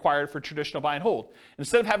payment required for traditional buy and hold.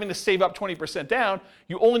 Instead of having to save up 20% down,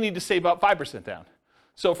 you only need to save up 5% down.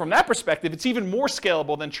 So from that perspective, it's even more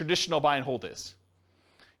scalable than traditional buy and hold is.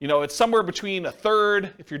 You know, it's somewhere between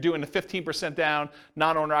 1/3 if you're doing the 15% down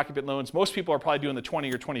non-owner occupant loans. Most people are probably doing the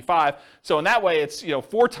 20 or 25. So in that way, it's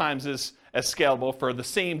 4 times as scalable. For the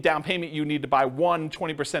same down payment you need to buy 1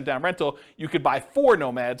 20% down rental, you could buy 4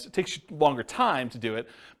 Nomads. It takes you longer time to do it,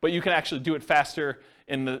 but you can actually do it faster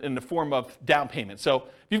in the form of down payment. So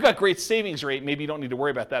if you've got great savings rate, maybe you don't need to worry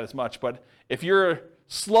about that as much. But if you're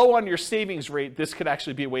slow on your savings rate, this could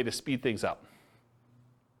actually be a way to speed things up.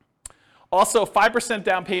 Also, 5%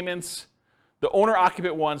 down payments, the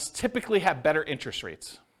owner-occupant ones typically have better interest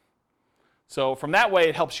rates. So from that way,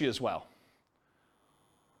 it helps you as well.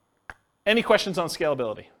 Any questions on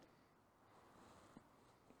scalability?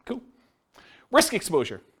 Risk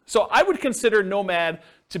exposure. So I would consider Nomad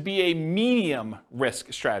to be a medium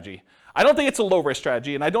risk strategy. I don't think it's a low risk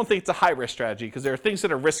strategy, and I don't think it's a high risk strategy, because there are things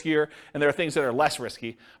that are riskier and there are things that are less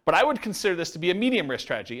risky. But I would consider this to be a medium risk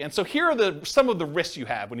strategy. And so here are some of the risks you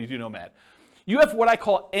have when you do Nomad. You have what I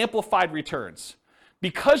call amplified returns.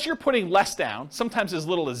 Because you're putting less down, sometimes as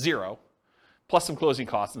little as 0, plus some closing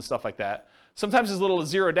costs and stuff like that, sometimes as little as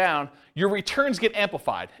 0 down, your returns get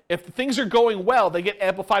amplified. If things are going well, they get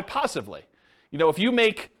amplified positively. You know, if you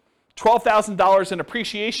make $12,000 in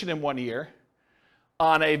appreciation in 1 year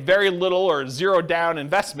on a very little or 0 down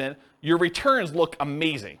investment, your returns look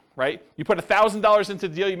amazing, right? You put $1,000 into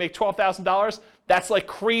the deal, you make $12,000, that's like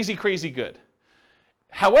crazy, crazy good.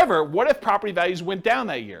 However, what if property values went down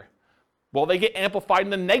that year? Well, they get amplified in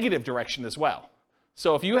the negative direction as well.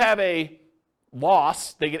 So if you have a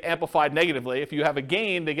loss, they get amplified negatively. If you have a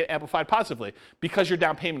gain, they get amplified positively because your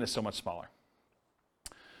down payment is so much smaller.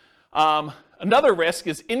 Another risk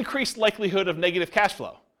is increased likelihood of negative cash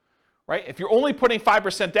flow, right? If you're only putting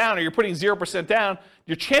 5% down or you're putting 0% down,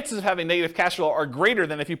 your chances of having negative cash flow are greater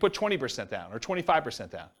than if you put 20% down or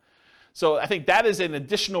 25% down. So I think that is an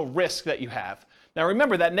additional risk that you have. Now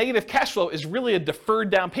remember, that negative cash flow is really a deferred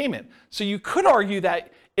down payment. So you could argue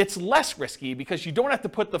that it's less risky because you don't have to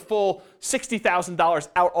put the full $60,000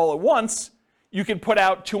 out all at once. You can put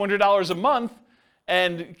out $200 a month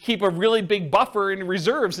and keep a really big buffer in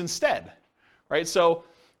reserves instead, right? So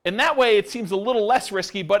in that way, it seems a little less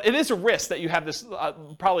risky, but it is a risk that you have this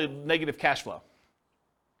probably negative cash flow.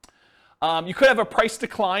 You could have a price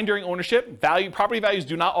decline during ownership. Property values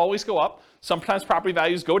do not always go up. Sometimes property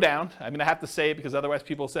values go down. I mean, I have to say it because otherwise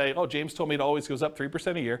people say, oh, James told me it always goes up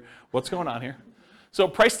 3% a year. What's going on here? So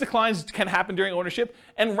price declines can happen during ownership,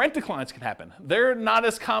 and rent declines can happen. They're not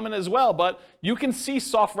as common as well, but you can see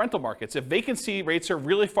soft rental markets. If vacancy rates are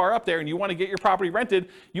really far up there and you want to get your property rented,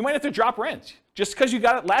 you might have to drop rent. Just because you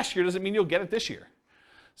got it last year doesn't mean you'll get it this year.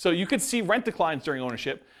 So you could see rent declines during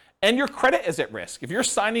ownership. And your credit is at risk. If you're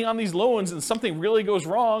signing on these loans and something really goes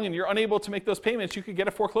wrong and you're unable to make those payments, you could get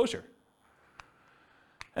a foreclosure.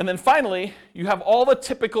 And then finally, you have all the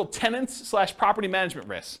typical tenants/property management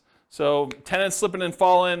risks. So tenants slipping and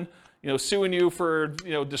falling, suing you for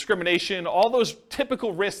discrimination, all those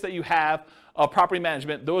typical risks that you have of property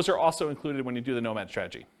management, those are also included when you do the Nomad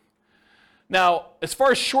strategy. Now, as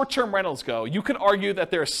far as short-term rentals go, you can argue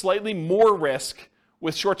that there's slightly more risk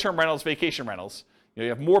with short-term rentals, vacation rentals. You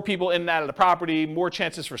have more people in and out of the property, more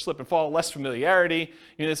chances for slip and fall, less familiarity.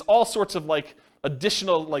 There's all sorts of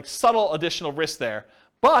additional, subtle additional risks there.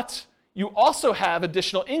 But you also have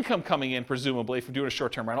additional income coming in, presumably, from doing a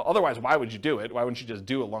short-term rental. Otherwise, why would you do it? Why wouldn't you just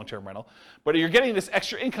do a long-term rental? But you're getting this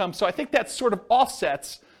extra income, so I think that sort of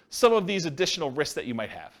offsets some of these additional risks that you might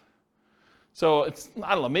have. So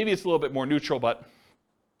I don't know, maybe it's a little bit more neutral, but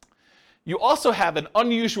you also have an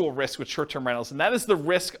unusual risk with short-term rentals, and that is the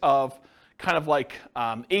risk of kind of like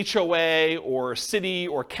HOA or city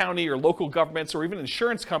or county or local governments or even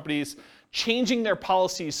insurance companies changing their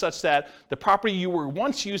policies such that the property you were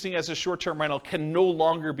once using as a short-term rental can no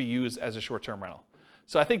longer be used as a short-term rental.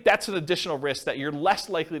 So I think that's an additional risk that you're less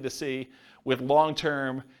likely to see with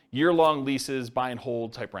long-term, year-long leases, buy and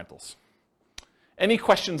hold type rentals. Any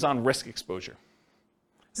questions on risk exposure?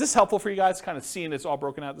 Is this helpful for you guys, kind of seeing it's all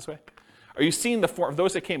broken out this way? Are you seeing the form,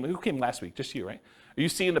 those that came, who came last week? Just you, right? Are you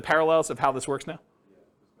seeing the parallels of how this works now? Yeah,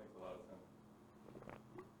 this makes a lot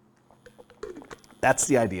of sense. That's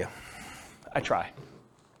the idea. I try.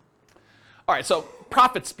 All right, so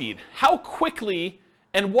profit speed. How quickly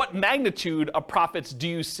and what magnitude of profits do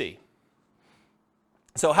you see?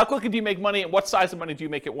 So how quickly do you make money and what size of money do you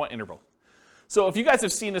make at what interval? So if you guys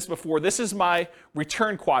have seen this before, this is my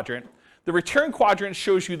return quadrant. The return quadrant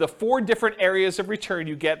shows you the 4 different areas of return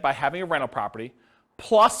you get by having a rental property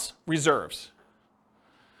plus reserves.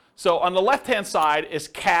 So on the left-hand side is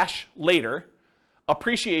cash later,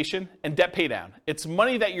 appreciation, and debt paydown. It's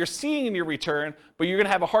money that you're seeing in your return, but you're going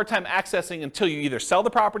to have a hard time accessing until you either sell the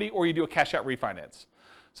property or you do a cash-out refinance.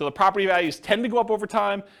 So the property values tend to go up over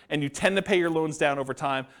time, and you tend to pay your loans down over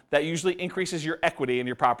time. That usually increases your equity in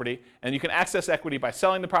your property, and you can access equity by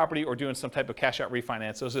selling the property or doing some type of cash-out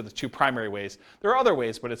refinance. Those are the 2 primary ways. There are other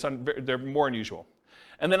ways, but they're more unusual.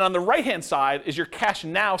 And then on the right-hand side is your cash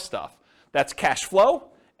now stuff. That's cash flow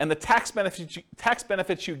and the tax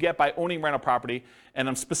benefits you get by owning rental property, and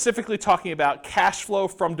I'm specifically talking about cash flow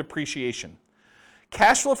from depreciation.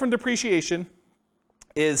 Cash flow from depreciation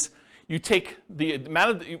is you take the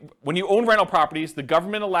amount of, when you own rental properties, the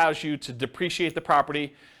government allows you to depreciate the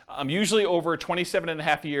property, usually over 27 and a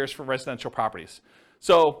half years for residential properties.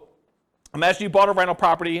 So imagine you bought a rental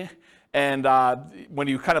property And when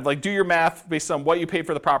you kind of like do your math based on what you paid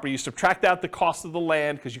for the property, you subtract out the cost of the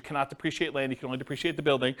land, because you cannot depreciate land, you can only depreciate the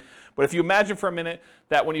building. But if you imagine for a minute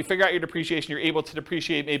that when you figure out your depreciation, you're able to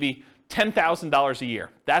depreciate maybe $10,000 a year.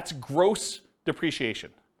 That's gross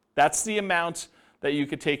depreciation. That's the amount that you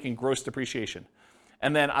could take in gross depreciation.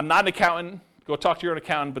 And then I'm not an accountant, go talk to your own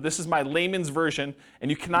accountant, but this is my layman's version,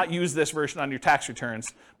 and you cannot use this version on your tax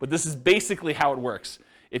returns, but this is basically how it works.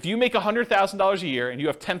 If you make $100,000 a year and you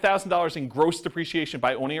have $10,000 in gross depreciation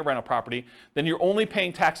by owning a rental property, then you're only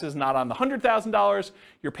paying taxes not on the $100,000,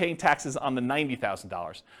 you're paying taxes on the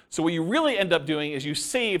 $90,000. So what you really end up doing is you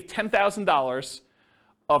save $10,000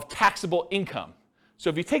 of taxable income. So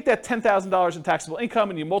if you take that $10,000 in taxable income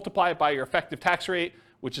and you multiply it by your effective tax rate,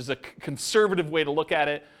 which is a conservative way to look at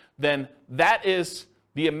it, then that is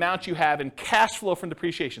the amount you have in cash flow from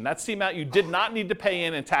depreciation. That's the amount you did not need to pay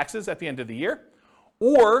in taxes at the end of the year,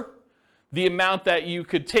 or the amount that you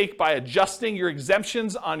could take by adjusting your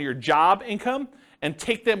exemptions on your job income and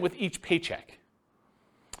take them with each paycheck.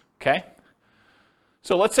 Okay?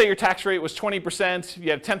 So let's say your tax rate was 20%, you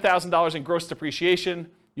had $10,000 in gross depreciation,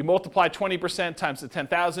 you multiply 20% times the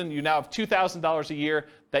 $10,000, you now have $2,000 a year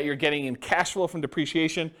that you're getting in cash flow from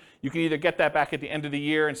depreciation. You can either get that back at the end of the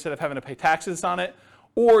year instead of having to pay taxes on it,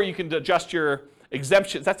 or you can adjust your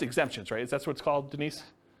exemptions. That's exemptions, right? That's what it's called, Denise?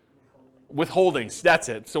 Withholdings, that's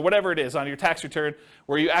it. So whatever it is on your tax return,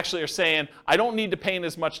 where you actually are saying, I don't need to pay in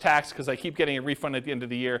as much tax because I keep getting a refund at the end of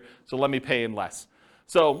the year, so let me pay in less.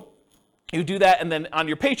 So you do that, and then on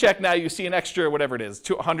your paycheck now you see an extra, whatever it is,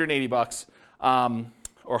 $180,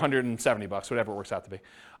 or $170, whatever it works out to be,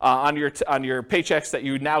 on your paychecks that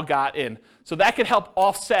you now got in. So that could help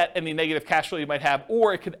offset any negative cash flow you might have,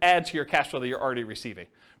 or it could add to your cash flow that you're already receiving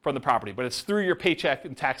from the property. But it's through your paycheck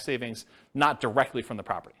and tax savings, not directly from the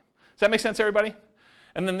property. Does that make sense, everybody?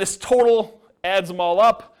 And then this total adds them all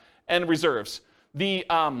up and reserves. The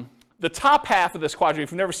top half of this quadrant,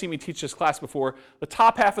 if you've never seen me teach this class before, the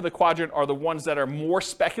top half of the quadrant are the ones that are more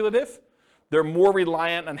speculative. They're more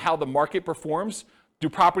reliant on how the market performs. Do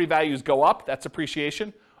property values go up? That's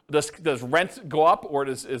appreciation. Does rent go up, or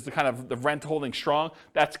is the rent holding strong?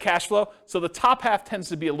 That's cash flow. So the top half tends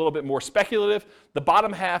to be a little bit more speculative. The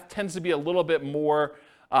bottom half tends to be a little bit more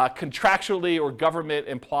contractually or government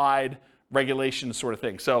implied regulation sort of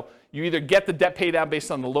thing. So you either get the debt pay down based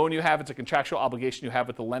on the loan you have, it's a contractual obligation you have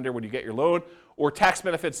with the lender when you get your loan, or tax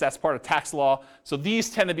benefits, that's part of tax law. So these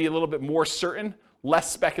tend to be a little bit more certain, less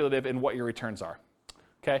speculative in what your returns are.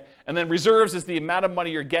 Okay? And then reserves is the amount of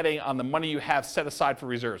money you're getting on the money you have set aside for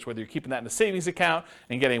reserves, whether you're keeping that in a savings account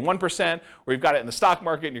and getting 1%, or you've got it in the stock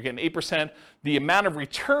market and you're getting 8%. The amount of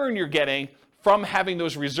return you're getting from having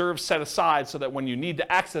those reserves set aside so that when you need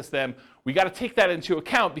to access them, we got to take that into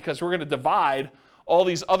account, because we're going to divide all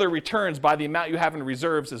these other returns by the amount you have in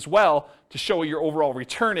reserves as well to show what your overall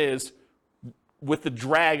return is with the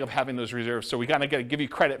drag of having those reserves. So we got to give you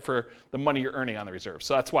credit for the money you're earning on the reserves.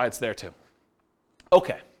 So that's why it's there too.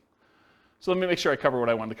 Okay, so let me make sure I cover what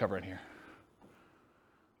I wanted to cover in here.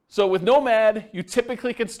 So with Nomad, you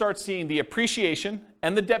typically can start seeing the appreciation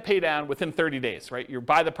and the debt pay down within 30 days, right? You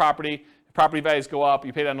buy the property values go up,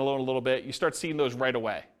 you pay down the loan a little bit, you start seeing those right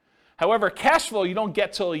away. However, cash flow you don't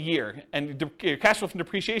get till a year, and your cash flow from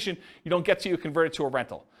depreciation you don't get till you convert it to a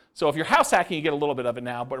rental. So if you're house hacking, you get a little bit of it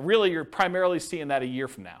now, but really you're primarily seeing that a year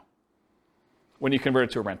from now when you convert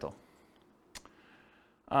it to a rental.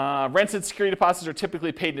 Rents and security deposits are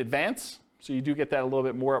typically paid in advance, so you do get that a little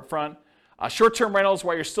bit more up front. Short-term rentals,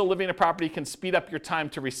 while you're still living in a property, can speed up your time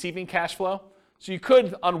to receiving cash flow. So you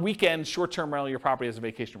could, on weekends, short-term rental your property as a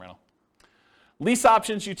vacation rental. Lease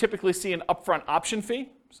options, you typically see an upfront option fee.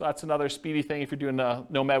 So that's another speedy thing if you're doing a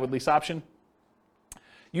Nomad with lease option.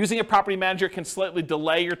 Using a property manager can slightly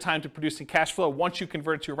delay your time to producing cash flow once you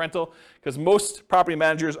convert it to a rental, because most property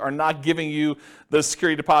managers are not giving you the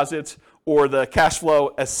security deposits or the cash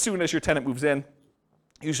flow as soon as your tenant moves in.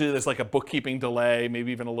 Usually there's like a bookkeeping delay,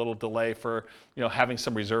 maybe even a little delay for having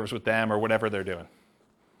some reserves with them or whatever they're doing.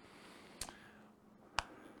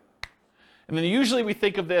 And then usually we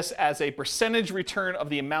think of this as a percentage return of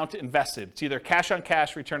the amount invested. It's either cash on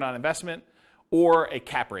cash return on investment or a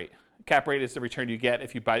cap rate. Cap rate is the return you get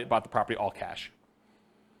if you bought the property all cash.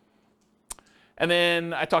 And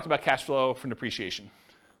then I talked about cash flow from depreciation.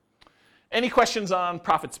 Any questions on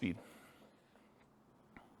profit speed?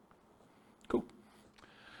 Cool.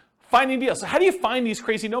 Finding deals. So how do you find these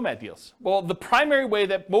crazy Nomad deals? Well, the primary way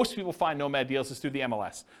that most people find Nomad deals is through the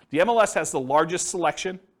MLS. The MLS has the largest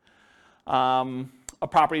selection of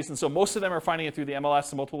properties, and so most of them are finding it through the MLS,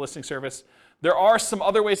 the multiple listing service. There are some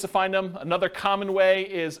other ways to find them. Another common way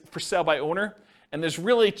is for sale by owner, And there's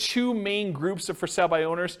really two main groups of for sale by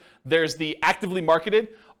owners. There's the actively marketed,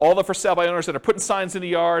 all the for sale by owners that are putting signs in the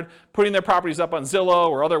yard, putting their properties up on Zillow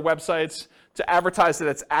or other websites to advertise that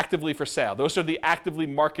it's actively for sale. Those are the actively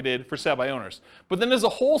marketed for sale by owners. But then there's a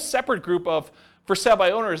whole separate group of for sale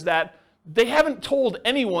by owners that they haven't told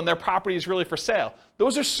anyone their property is really for sale.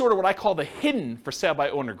 Those are sort of what I call the hidden for sale by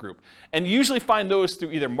owner group. And you usually find those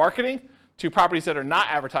through either marketing to properties that are not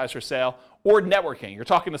advertised for sale or networking. You're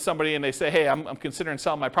talking to somebody and they say, hey, I'm considering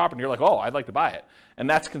selling my property. And you're like, oh, I'd like to buy it. And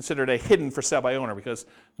that's considered a hidden for sale by owner because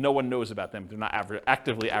no one knows about them. They're not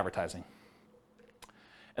actively advertising.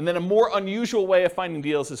 And then a more unusual way of finding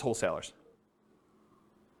deals is wholesalers.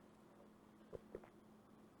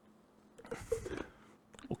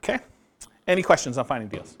 Okay. Any questions on finding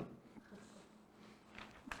deals?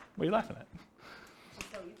 What are you laughing at?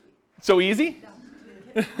 So easy.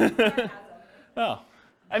 Oh.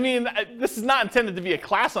 I mean, this is not intended to be a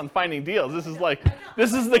class on finding deals. This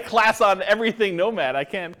is the class on everything Nomad. I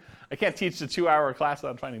can't teach the 2-hour class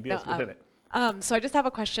on finding deals within it. So I just have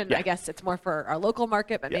a question. Yeah. I guess it's more for our local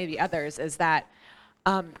market, but maybe others, is that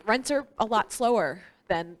rents are a lot slower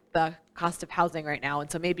than the cost of housing right now.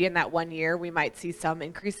 And so maybe in that 1 year, we might see some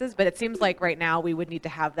increases, but it seems like right now we would need to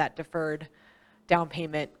have that deferred down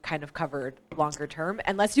payment kind of covered longer term,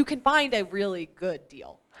 unless you can find a really good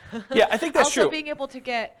deal. Yeah, I think that's also, true. being able to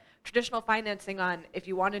get traditional financing on, if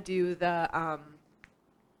you want to do the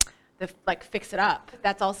like fix it up,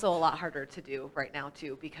 that's also a lot harder to do right now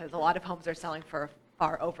too, because a lot of homes are selling for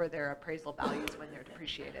far over their appraisal values when they're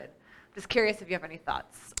depreciated. Just curious if you have any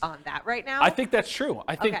thoughts on that right now. I think that's true.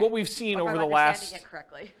 I think what we've seen over the last, it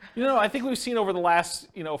correctly. I think we've seen over the last,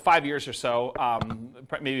 5 years or so,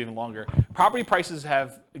 maybe even longer, property prices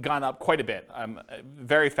have gone up quite a bit,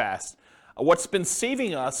 very fast. What's been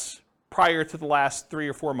saving us prior to the last 3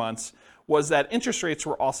 or 4 months was that interest rates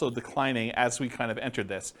were also declining as we kind of entered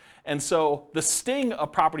this. And so the sting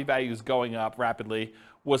of property values going up rapidly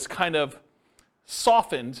was kind of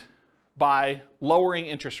softened by lowering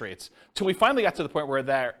interest rates till we finally got to the point where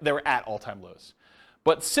they were at all-time lows.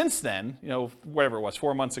 But since then, whatever it was,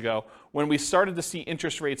 4 months ago, when we started to see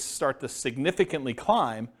interest rates start to significantly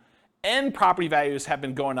climb, and property values have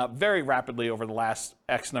been going up very rapidly over the last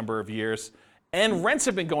X number of years, and rents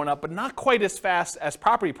have been going up, but not quite as fast as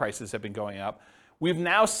property prices have been going up, we've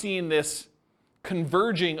now seen this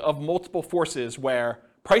converging of multiple forces where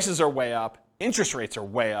prices are way up, interest rates are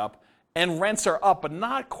way up, and rents are up, but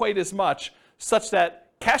not quite as much, such that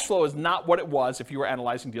cash flow is not what it was if you were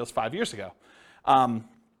analyzing deals 5 years ago.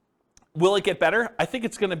 Will it get better? I think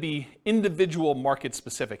it's going to be individual market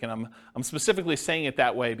specific, and I'm specifically saying it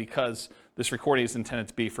that way because this recording is intended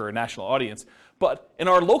to be for a national audience. But in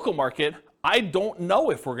our local market, I don't know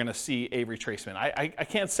if we're going to see a retracement. I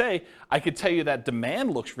can't say. I could tell you that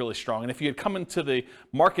demand looks really strong, and if you had come into the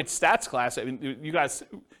market stats class, I mean,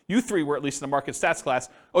 you three were at least in the market stats class.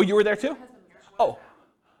 Oh, you were there too? Oh,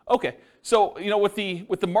 okay. So with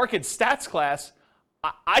the market stats class,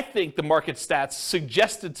 I think the market stats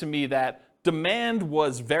suggested to me that demand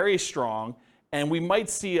was very strong and we might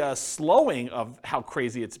see a slowing of how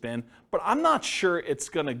crazy it's been, but I'm not sure it's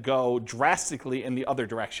going to go drastically in the other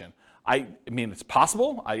direction. I mean, it's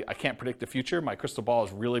possible. I can't predict the future. My crystal ball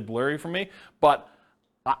is really blurry for me, but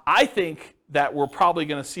I think that we're probably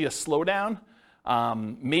going to see a slowdown,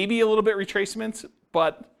 maybe a little bit retracements,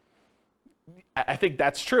 but I think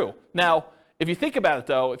that's true. Now, if you think about it,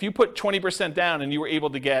 though, if you put 20% down and you were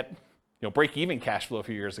able to get break-even cash flow a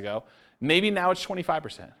few years ago, maybe now it's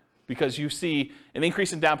 25% because you see an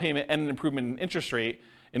increase in down payment and an improvement in interest rate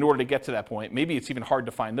in order to get to that point. Maybe it's even hard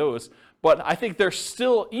to find those. But I think there's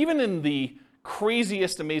still, even in the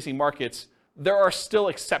craziest, amazing markets, there are still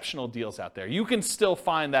exceptional deals out there. You can still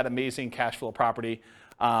find that amazing cash flow property.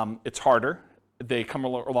 It's harder. They come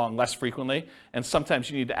along less frequently, and sometimes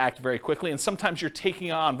you need to act very quickly, and sometimes you're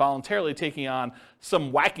voluntarily taking on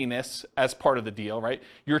some wackiness as part of the deal, right?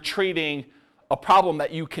 You're trading a problem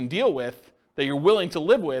that you can deal with, that you're willing to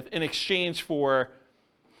live with, in exchange for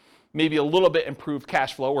maybe a little bit improved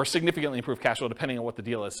cash flow or significantly improved cash flow, depending on what the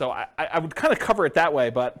deal is. So I would kind of cover it that way,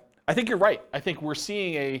 but I think you're right. I think we're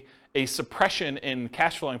seeing a suppression in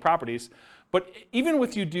cash flowing properties, but even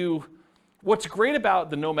with what's great about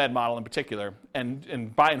the Nomad model in particular,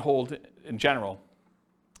 and buy and hold in general,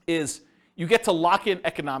 is you get to lock in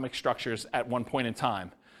economic structures at one point in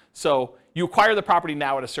time. So you acquire the property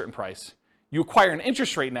now at a certain price. You acquire an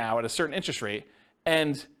interest rate now at a certain interest rate.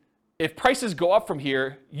 And if prices go up from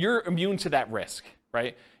here, you're immune to that risk.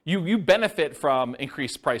 right? You benefit from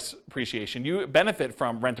increased price appreciation. You benefit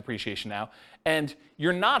from rent appreciation now. And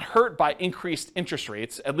you're not hurt by increased interest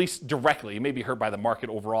rates, at least directly. You may be hurt by the market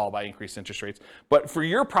overall by increased interest rates. But for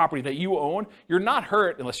your property that you own, you're not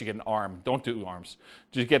hurt unless you get an ARM. Don't do ARMs.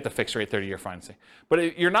 Just get the fixed rate 30-year financing.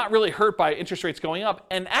 But you're not really hurt by interest rates going up.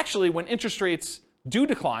 And actually, when interest rates do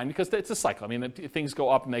decline, because it's a cycle. I mean, things go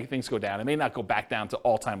up and things go down. It may not go back down to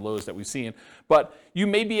all-time lows that we've seen, but you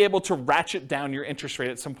may be able to ratchet down your interest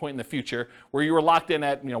rate at some point in the future where you were locked in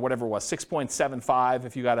at, whatever it was, 6.75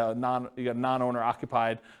 if you got a non-owner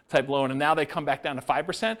occupied type loan, and now they come back down to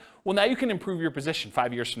 5%. Well, now you can improve your position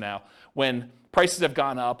 5 years from now when prices have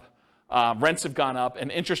gone up, rents have gone up,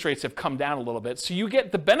 and interest rates have come down a little bit. So you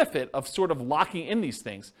get the benefit of sort of locking in these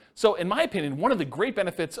things. So in my opinion, one of the great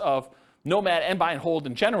benefits of Nomad and buy and hold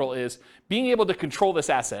in general is being able to control this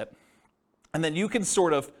asset, and then you can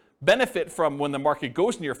sort of benefit from when the market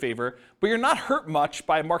goes in your favor, but you're not hurt much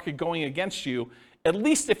by a market going against you, at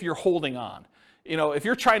least if you're holding on. If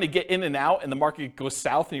you're trying to get in and out and the market goes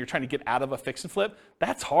south and you're trying to get out of a fix and flip,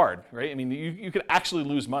 that's hard, right? I mean, you could actually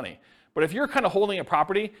lose money. But if you're kind of holding a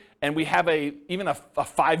property and we have even a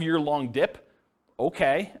 5-year-long dip,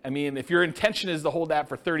 okay. I mean, if your intention is to hold that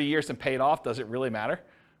for 30 years and pay it off, does it really matter?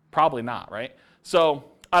 Probably not, right? So,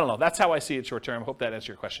 I don't know. That's how I see it short term. I hope that answered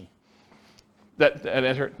your question. That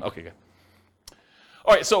answered? Okay, good.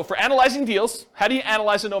 All right, so for analyzing deals, how do you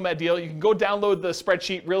analyze a Nomad deal? You can go download the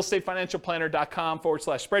spreadsheet,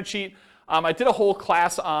 realestatefinancialplanner.com/spreadsheet. I did a whole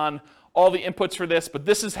class on all the inputs for this, but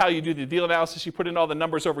this is how you do the deal analysis. You put in all the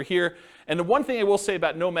numbers over here. And the one thing I will say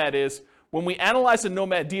about Nomad is when we analyze a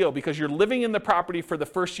Nomad deal, because you're living in the property for the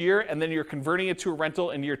first year and then you're converting it to a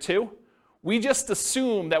rental in year 2, we just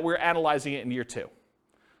assume that we're analyzing it in year 2.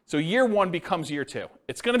 So year 1 becomes year 2.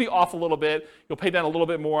 It's going to be off a little bit. You'll pay down a little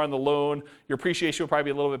bit more on the loan. Your appreciation will probably be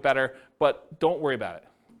a little bit better, but don't worry about it.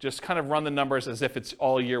 Just kind of run the numbers as if it's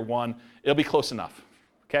all year 1. It'll be close enough,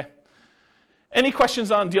 okay? Any questions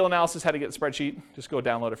on deal analysis, how to get the spreadsheet? Just go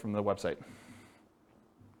download it from the website.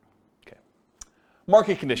 Okay.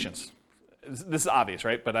 Market conditions. This is obvious,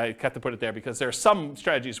 right? But I have to put it there because there are some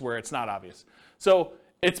strategies where it's not obvious. So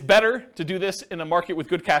it's better to do this in a market with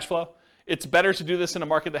good cash flow. It's better to do this in a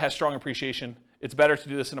market that has strong appreciation. It's better to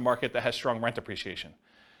do this in a market that has strong rent appreciation.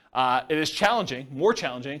 It is challenging, more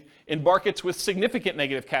challenging, in markets with significant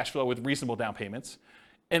negative cash flow with reasonable down payments.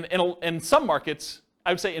 And in some markets,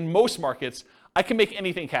 I would say in most markets, I can make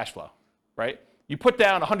anything cash flow, right? You put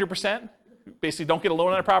down 100%, basically don't get a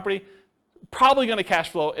loan on a property, probably going to cash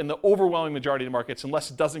flow in the overwhelming majority of the markets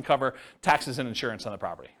unless it doesn't cover taxes and insurance on the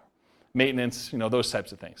property. Maintenance, those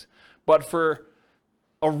types of things. But for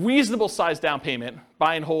a reasonable size down payment,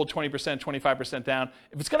 buy and hold 20%, 25% down,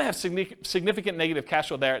 if it's going to have significant negative cash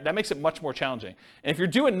flow there, that makes it much more challenging. And if you're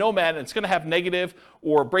doing Nomad and it's going to have negative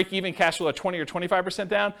or break-even cash flow at 20 or 25%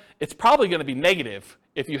 down, it's probably going to be negative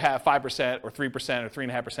if you have 5% or 3% or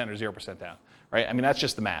 3.5% or 0% down, right? I mean, that's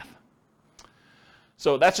just the math.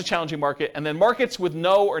 So that's a challenging market. And then markets with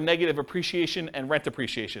no or negative appreciation and rent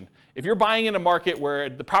appreciation. If you're buying in a market where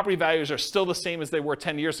the property values are still the same as they were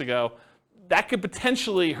 10 years ago, that could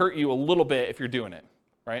potentially hurt you a little bit if you're doing it,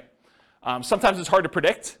 right? Sometimes it's hard to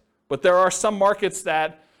predict, but there are some markets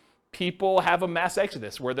that people have a mass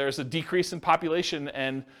exodus where there's a decrease in population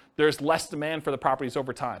and there's less demand for the properties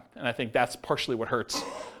over time. And I think that's partially what hurts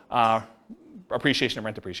appreciation and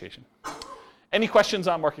rent appreciation. Any questions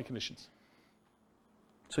on market conditions?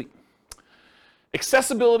 Sweet.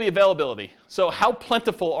 Accessibility, availability. So how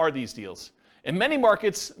plentiful are these deals? In many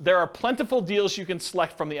markets, there are plentiful deals you can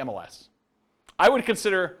select from the MLS. I would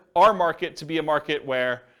consider our market to be a market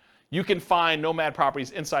where you can find Nomad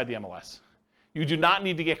properties inside the MLS. You do not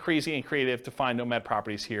need to get crazy and creative to find Nomad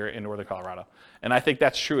properties here in Northern Colorado. And I think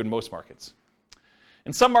that's true in most markets.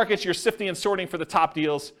 In some markets, you're sifting and sorting for the top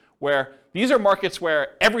deals where these are markets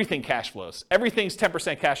where everything cash flows. Everything's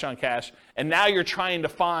 10% cash on cash. And now you're trying to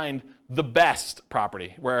find the best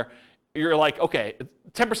property where you're like, okay,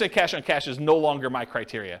 10% cash on cash is no longer my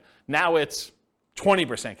criteria. Now it's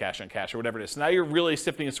 20% cash on cash or whatever it is. So now you're really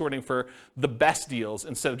sifting and sorting for the best deals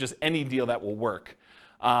instead of just any deal that will work.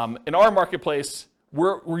 In our marketplace,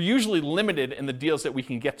 we're usually limited in the deals that we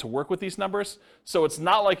can get to work with these numbers. So it's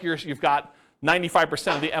not like you've got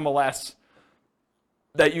 95% of the MLS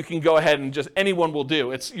that you can go ahead and just anyone will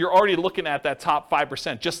do. You're already looking at that top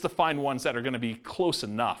 5% just to find ones that are going to be close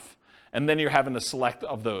enough. And then you're having to select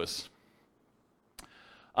of those.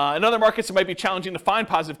 In other markets, it might be challenging to find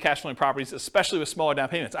positive cash flowing properties, especially with smaller down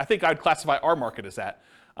payments. I think I'd classify our market as that.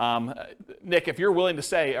 Nick, if you're willing to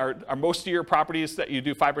say, are most of your properties that you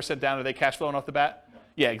do 5% down, are they cash flowing off the bat?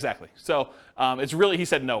 Yeah, exactly. So it's really, he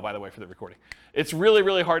said no, by the way, for the recording. It's really,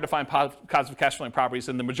 really hard to find positive cash flowing properties.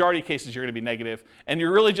 In the majority of cases, you're going to be negative, and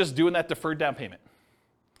you're really just doing that deferred down payment.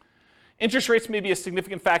 Interest rates may be a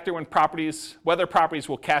significant factor when whether properties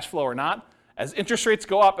will cash flow or not. As interest rates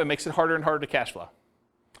go up, it makes it harder and harder to cash flow.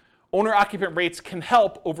 Owner-occupant rates can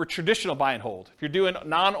help over traditional buy and hold. If you're doing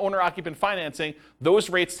non-owner-occupant financing, those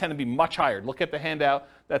rates tend to be much higher. Look at the handout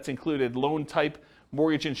that's included, loan type,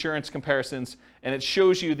 mortgage insurance comparisons, and it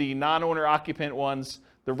shows you the non-owner-occupant ones,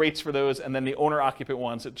 the rates for those, and then the owner-occupant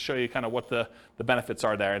ones that show you kind of what the benefits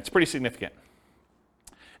are there. It's pretty significant.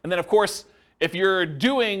 And then, of course, if you're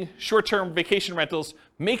doing short-term vacation rentals,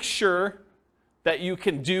 make sure that you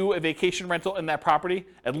can do a vacation rental in that property,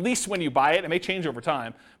 at least when you buy it. It may change over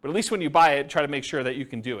time, but at least when you buy it, try to make sure that you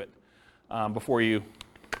can do it before you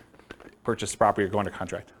purchase the property or go under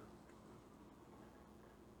contract.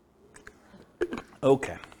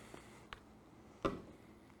 Okay.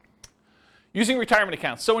 Using retirement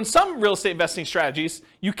accounts. So in some real estate investing strategies,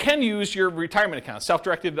 you can use your retirement account,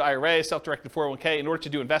 self-directed IRA, self-directed 401k in order to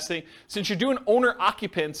do investing. Since you're doing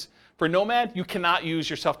owner-occupants for Nomad, you cannot use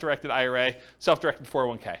your self-directed IRA, self-directed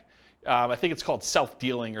 401k. I think it's called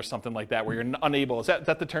self-dealing or something like that, where you're unable. Is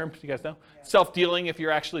that the term? Do you guys know? Yeah. Self-dealing if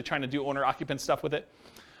you're actually trying to do owner-occupant stuff with it.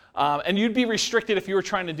 And you'd be restricted if you were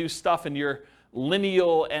trying to do stuff in your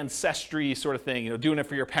lineal ancestry sort of thing, doing it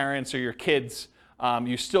for your parents or your kids.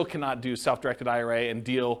 You still cannot do self-directed IRA and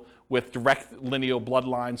deal with direct lineal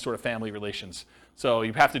bloodline sort of family relations. So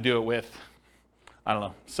you have to do it with, I don't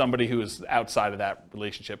know, somebody who is outside of that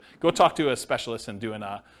relationship. Go talk to a specialist in doing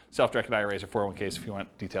self-directed IRAs or 401ks if you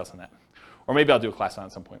want details on that. Or maybe I'll do a class on it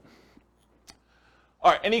at some point.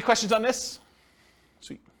 All right, any questions on this?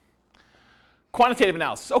 Sweet. Quantitative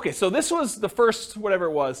analysis. Okay, so this was the first, whatever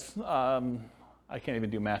it was. I can't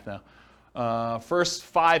even do math now.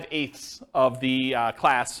 First 5/8 of the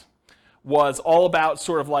class was all about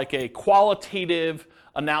sort of like a qualitative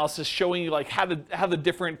analysis showing you like how the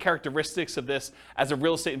different characteristics of this as a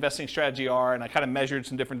real estate investing strategy are, and I kind of measured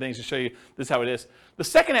some different things to show you this is how it is. The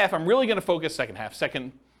second half, I'm really going to focus, second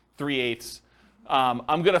 3/8.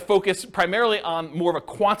 I'm going to focus primarily on more of a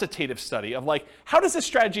quantitative study of like, how does this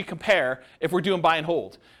strategy compare if we're doing buy and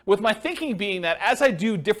hold? With my thinking being that as I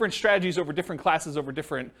do different strategies over different classes, over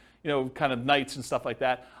different kind of nights and stuff like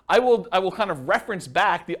that, I will kind of reference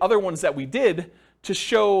back the other ones that we did to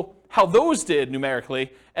show how those did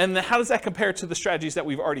numerically, and then how does that compare to the strategies that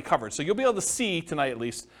we've already covered. So you'll be able to see tonight at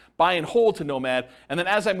least buy and hold to Nomad, and then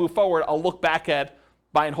as I move forward, I'll look back at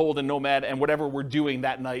buy and hold and Nomad and whatever we're doing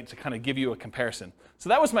that night to kind of give you a comparison. So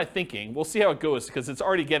that was my thinking. We'll see how it goes because it's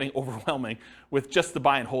already getting overwhelming with just the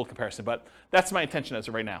buy and hold comparison, but that's my intention as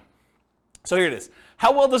of right now. So here it is.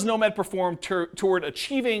 How well does Nomad perform toward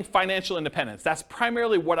achieving financial independence? That's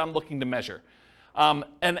primarily what I'm looking to measure. And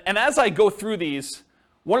as I go through these,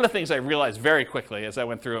 one of the things I realized very quickly as I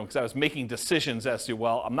went through them, because I was making decisions as to,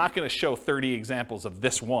 well, I'm not going to show 30 examples of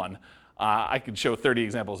this one. I could show 30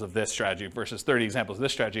 examples of this strategy versus 30 examples of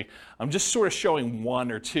this strategy. I'm just sort of showing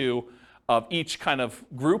one or two of each kind of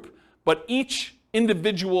group, but each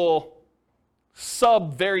individual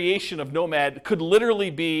sub-variation of Nomad could literally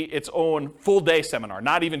be its own full-day seminar,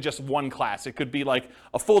 not even just one class. It could be like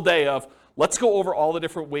a full day of, let's go over all the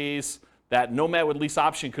different ways that Nomad with lease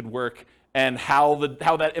option could work and how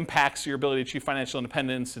that impacts your ability to achieve financial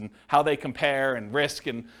independence and how they compare and risk.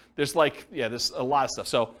 And there's there's a lot of stuff.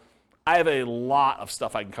 So I have a lot of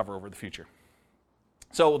stuff I can cover over the future.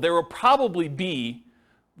 So there will probably be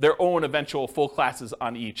their own eventual full classes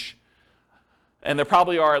on each. And there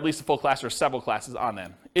probably are at least a full class or several classes on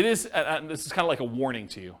them. It is, this is kind of like a warning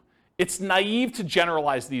to you. It's naive to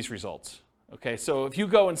generalize these results. Okay, so if you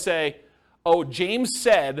go and say, oh, James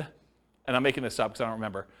said, and I'm making this up because I don't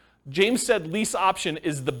remember, James said lease option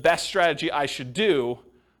is the best strategy I should do,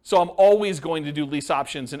 so I'm always going to do lease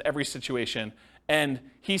options in every situation. And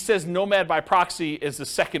he says Nomad by proxy is the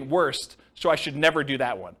second worst, so I should never do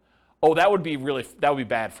that one. Oh, that would be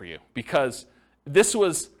bad for you, because this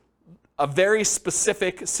was a very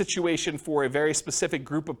specific situation for a very specific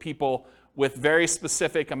group of people with very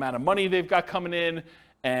specific amount of money they've got coming in,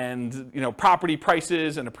 and property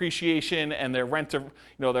prices and appreciation and their rent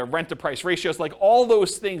to price ratios. Like all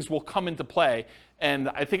those things will come into play. And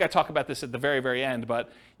I think I talk about this at the very, very end,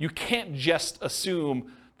 but you can't just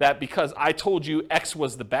assume that because I told you X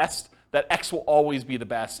was the best, that X will always be the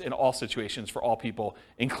best in all situations for all people,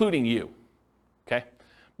 including you. Okay?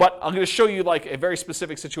 But I'm going to show you like a very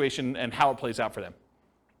specific situation and how it plays out for them.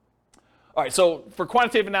 All right, so for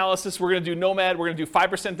quantitative analysis, we're going to do Nomad. We're going to do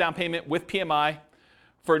 5% down payment with PMI.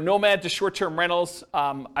 For Nomad to short-term rentals,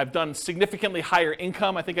 I've done significantly higher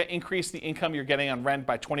income. I think I increased the income you're getting on rent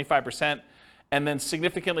by 25%, and then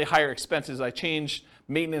significantly higher expenses. I changed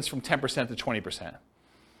maintenance from 10% to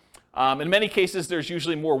 20%. In many cases, there's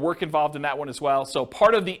usually more work involved in that one as well. So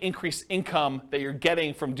part of the increased income that you're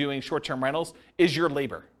getting from doing short-term rentals is your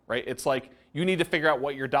labor, right? It's like you need to figure out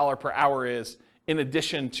what your dollar per hour is in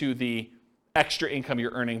addition to the extra income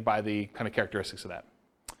you're earning by the kind of characteristics of that.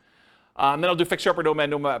 Then I'll do fixer-upper Nomad,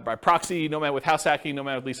 Nomad by proxy, Nomad with house hacking,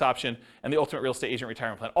 Nomad with lease option, and the ultimate real estate agent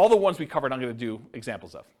retirement plan. All the ones we covered, I'm going to do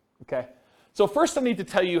examples of. Okay. So first, I need to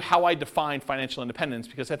tell you how I define financial independence,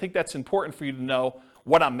 because I think that's important for you to know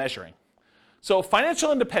what I'm measuring. So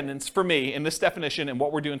financial independence for me in this definition and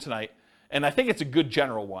what we're doing tonight, and I think it's a good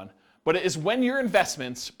general one, but it is when your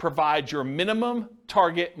investments provide your minimum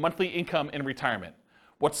target monthly income in retirement.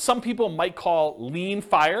 What some people might call lean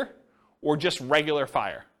fire or just regular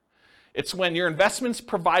fire. It's when your investments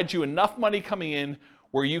provide you enough money coming in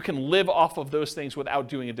where you can live off of those things without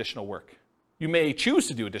doing additional work. You may choose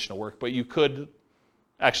to do additional work, but you could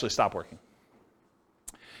actually stop working.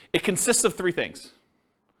 It consists of three things.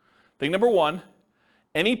 Thing number one,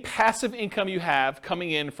 any passive income you have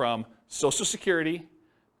coming in from Social Security,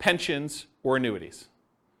 pensions, or annuities.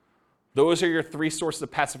 Those are your three sources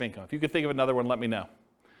of passive income. If you could think of another one, let me know.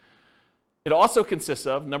 It also consists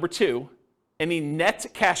of, number two, any net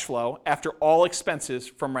cash flow after all expenses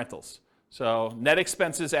from rentals. So net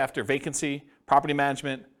expenses after vacancy, property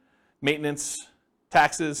management, maintenance,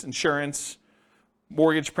 taxes, insurance,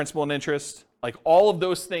 mortgage, principal, and interest. Like all of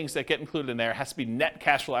those things that get included in there has to be net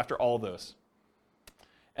cash flow after all of those.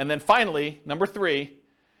 And then finally, number three,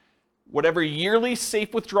 whatever yearly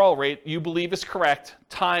safe withdrawal rate you believe is correct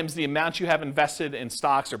times the amount you have invested in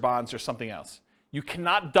stocks or bonds or something else. You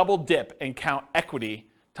cannot double dip and count equity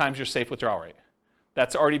times your safe withdrawal rate.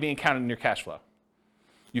 That's already being counted in your cash flow.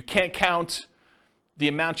 You can't count the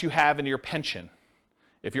amount you have in your pension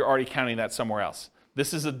if you're already counting that somewhere else.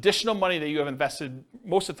 This is additional money that you have invested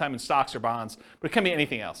most of the time in stocks or bonds, but it can be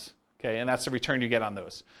anything else, okay? And that's the return you get on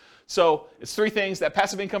those. So it's three things: that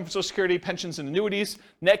passive income from Social Security, pensions, and annuities,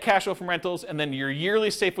 net cash flow from rentals, and then your yearly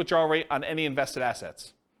safe withdrawal rate on any invested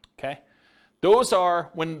assets, okay? Those are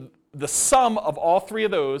when the sum of all three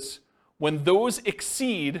of those, when those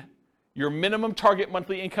exceed your minimum target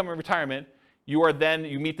monthly income in retirement, you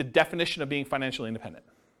meet the definition of being financially independent.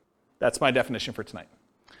 That's my definition for tonight.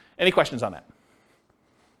 Any questions on that?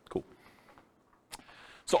 Cool.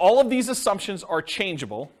 So all of these assumptions are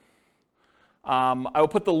changeable. I will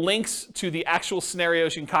put the links to the actual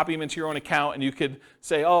scenarios. You can copy them into your own account, and you could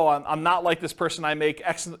say, oh, I'm not like this person. I make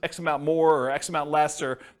X amount more or X amount less,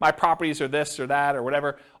 or my properties are this or that or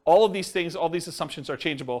whatever. All of these things, all these assumptions are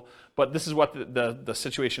changeable, but this is what the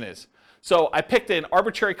situation is. So I picked an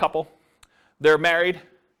arbitrary couple. They're married.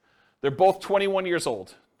 They're both 21 years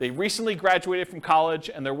old. They recently graduated from college,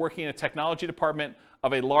 and they're working in a technology department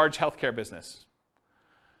of a large healthcare business.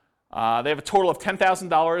 They have a total of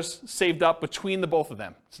 $10,000 saved up between the both of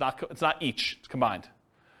them. It's not each, it's combined.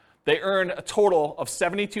 They earn a total of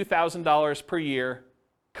 $72,000 per year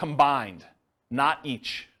combined, not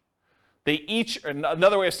each.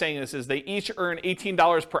 Another way of saying this is they each earn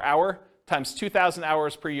 $18 per hour times 2,000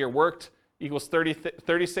 hours per year worked equals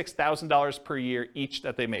 $36,000 per year each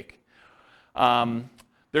that they make.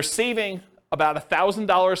 They're saving about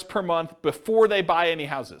 $1,000 per month before they buy any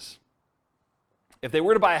houses. If they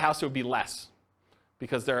were to buy a house, it would be less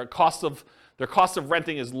because their cost of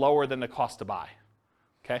renting is lower than the cost to buy.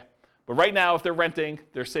 Okay? But right now, if they're renting,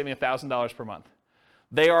 they're saving $1,000 per month.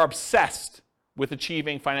 They are obsessed with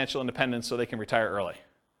achieving financial independence so they can retire early.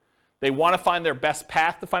 They want to find their best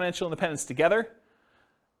path to financial independence together.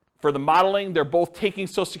 For the modeling, they're both taking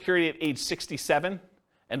Social Security at age 67,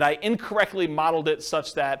 and I incorrectly modeled it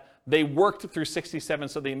such that they worked through 67,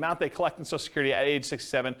 so the amount they collect in Social Security at age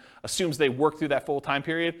 67 assumes they work through that full time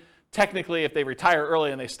period. Technically, if they retire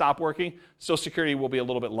early and they stop working, Social Security will be a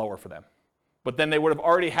little bit lower for them. But then they would have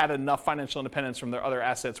already had enough financial independence from their other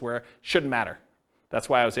assets where it shouldn't matter. That's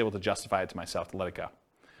why I was able to justify it to myself to let it go.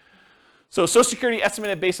 So Social Security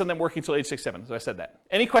estimated based on them working until age 67, so I said that.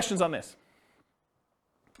 Any questions on this?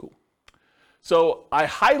 Cool. So I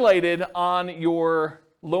highlighted on your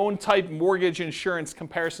loan type mortgage insurance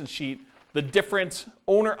comparison sheet the different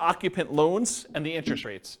owner-occupant loans and the interest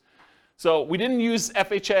rates. So we didn't use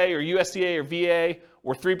FHA or USDA or VA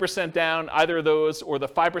or 3% down, either of those, or the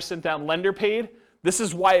 5% down lender paid. This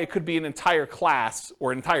is why it could be an entire class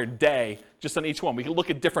or an entire day just on each one. We could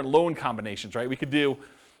look at different loan combinations, right? We could do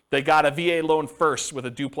They got a VA loan first with a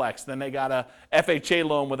duplex, then they got a FHA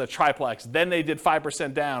loan with a triplex, then they did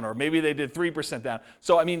 5% down, or maybe they did 3% down.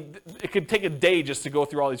 So, I mean, it could take a day just to go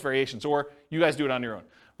through all these variations, or you guys do it on your own.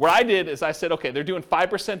 What I did is I said, okay, they're doing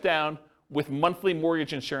 5% down with monthly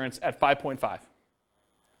mortgage insurance at 5.5.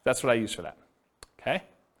 That's what I use for that, okay?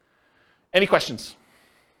 Any questions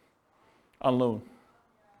on loan?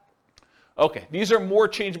 Okay, these are more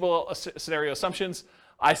changeable scenario assumptions.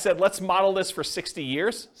 I said, let's model this for 60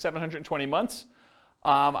 years, 720 months.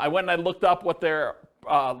 I went and I looked up what their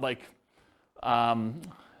kind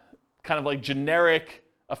of like generic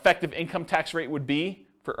effective income tax rate would be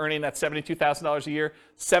for earning that $72,000 a year.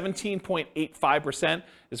 17.85%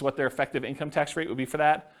 is what their effective income tax rate would be for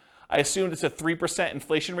that. I assumed it's a 3%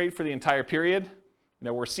 inflation rate for the entire period. You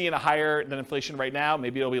know, we're seeing a higher than inflation right now.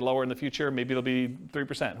 Maybe it'll be lower in the future. Maybe it'll be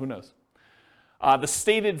 3%. Who knows?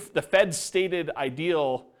 The Fed's stated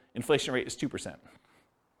ideal inflation rate is 2%,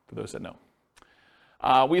 for those that know.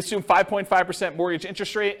 We assume 5.5% mortgage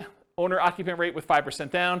interest rate, owner-occupant rate with 5%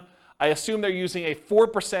 down. I assume they're using a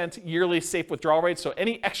 4% yearly safe withdrawal rate. So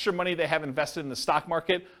any extra money they have invested in the stock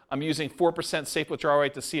market, I'm using 4% safe withdrawal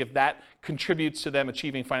rate to see if that contributes to them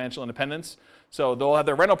achieving financial independence. So they'll have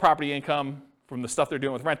their rental property income from the stuff they're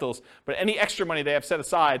doing with rentals, but any extra money they have set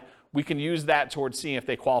aside, we can use that towards seeing if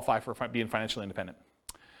they qualify for being financially independent.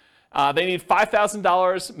 They need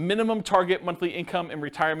 $5,000 minimum target monthly income in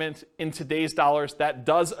retirement in today's dollars. That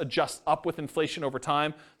does adjust up with inflation over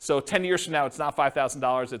time. So 10 years from now, it's not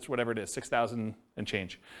 $5,000, it's whatever it is, $6,000 and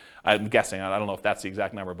change. I'm guessing, I don't know if that's the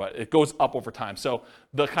exact number, but it goes up over time. So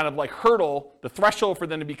the kind of like hurdle, the threshold for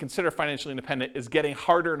them to be considered financially independent is getting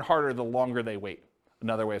harder and harder the longer they wait.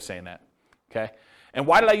 Another way of saying that, okay? And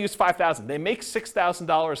why did I use $5,000? They make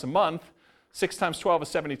 $6,000 a month. 6 times 12 is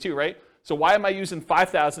 72, right? So why am I using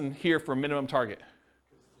 $5,000 here for a minimum target?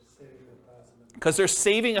 Because they're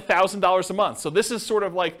saving $1,000 a month. So this is sort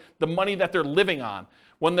of like the money that they're living on.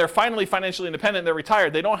 When they're finally financially independent, they're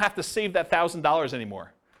retired, they don't have to save that $1,000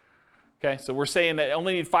 anymore. Okay, so we're saying that they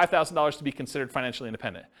only need $5,000 to be considered financially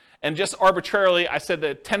independent. And just arbitrarily, I said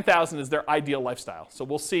that $10,000 is their ideal lifestyle. So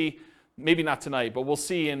we'll see, maybe not tonight, but we'll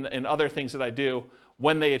see in other things that I do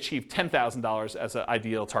when they achieve $10,000 as an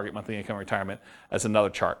ideal target monthly income retirement as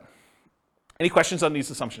another chart. Any questions on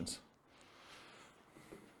these assumptions?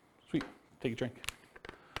 Sweet, take a drink.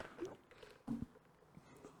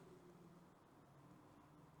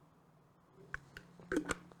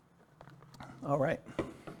 All right.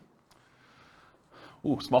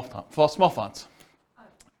 Ooh, small fonts.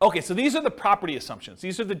 Okay, so these are the property assumptions.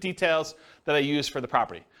 These are the details that I use for the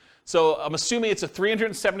property. So I'm assuming it's a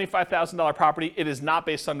 $375,000 property. It is not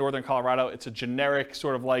based on Northern Colorado. It's a generic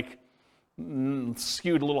sort of like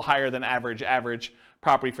skewed a little higher than average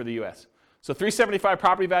property for the US. So 375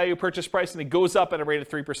 property value, purchase price, and it goes up at a rate of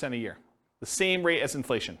 3% a year. The same rate as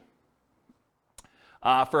inflation.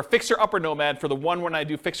 For a fixer-upper Nomad, for the one when I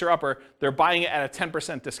do fixer-upper, they're buying it at a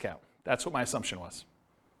 10% discount. That's what my assumption was,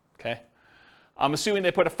 okay? I'm assuming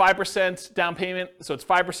they put a 5% down payment, so it's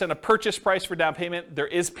 5% of purchase price for down payment. There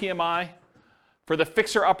is PMI. For the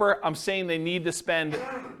fixer-upper, I'm saying they need to spend,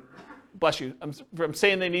 bless you, I'm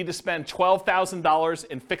saying they need to spend $12,000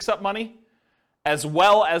 in fix-up money, as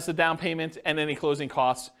well as the down payment and any closing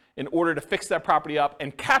costs in order to fix that property up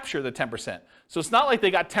and capture the 10%. So it's not like they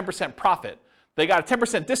got 10% profit. They got a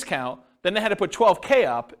 10% discount, then they had to put $12K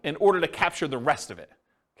up in order to capture the rest of it,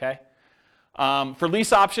 okay? For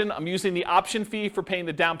lease option, I'm using the option fee for paying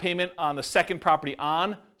the down payment on the second property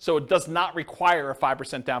on, so it does not require a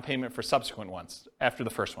 5% down payment for subsequent ones after the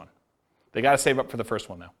first one. They got to save up for the first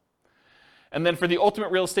one now. And then for the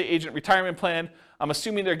ultimate real estate agent retirement plan, I'm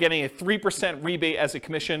assuming they're getting a 3% rebate as a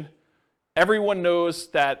commission. Everyone knows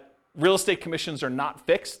that real estate commissions are not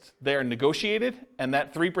fixed. They are negotiated, and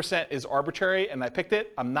that 3% is arbitrary, and I picked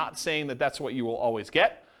it. I'm not saying that that's what you will always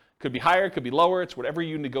get. Could be higher, could be lower. It's whatever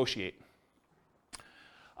you negotiate.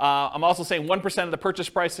 I'm also saying 1% of the purchase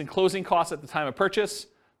price and closing costs at the time of purchase.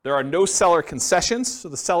 There are no seller concessions, so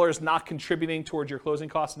the seller is not contributing towards your closing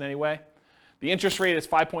costs in any way. The interest rate is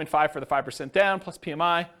 5.5 for the 5% down plus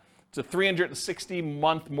PMI. It's a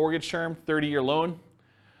 360-month mortgage term, 30-year loan.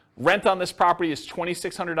 Rent on this property is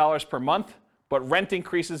 $2,600 per month, but rent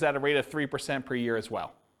increases at a rate of 3% per year as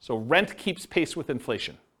well. So rent keeps pace with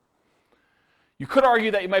inflation. You could argue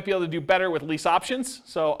that you might be able to do better with lease options.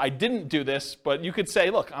 So I didn't do this, but you could say,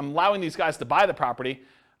 look, I'm allowing these guys to buy the property.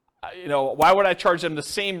 Why would I charge them the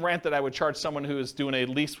same rent that I would charge someone who is doing a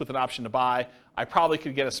lease with an option to buy? I probably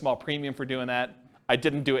could get a small premium for doing that. I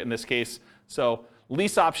didn't do it in this case. So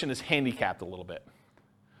lease option is handicapped a little bit.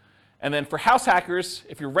 And then for house hackers,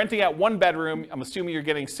 if you're renting out one bedroom, I'm assuming you're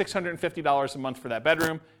getting $650 a month for that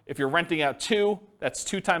bedroom. If you're renting out 2, that's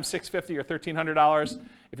 2 times $650 or $1,300.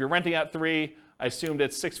 If you're renting out 3, I assumed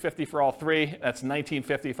it's $650 for all 3. That's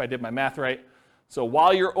 $1,950 if I did my math right. So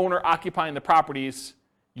while you're owner occupying the properties,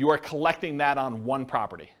 you are collecting that on one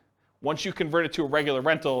property. Once you convert it to a regular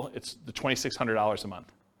rental, it's the $2,600 a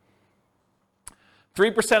month.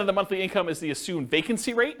 3% of the monthly income is the assumed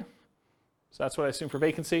vacancy rate. So that's what I assume for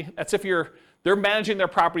vacancy. That's if they're managing their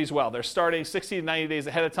properties well. They're starting 60 to 90 days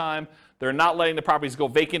ahead of time. They're not letting the properties go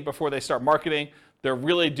vacant before they start marketing. They're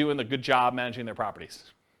really doing a good job managing their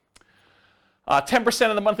properties. 10%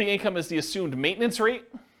 of the monthly income is the assumed maintenance rate.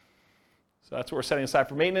 So that's what we're setting aside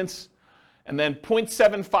for maintenance. And then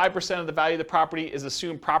 0.75% of the value of the property is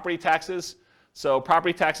assumed property taxes. So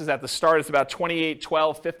property taxes at the start is about $28,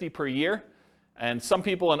 $12, $50 per year. And some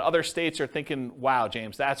people in other states are thinking, wow,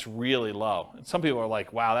 James, that's really low. And some people are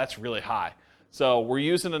like, wow, that's really high. So we're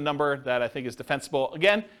using a number that I think is defensible.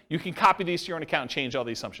 Again, you can copy these to your own account and change all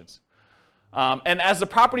the assumptions. And as the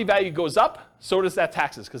property value goes up, so does that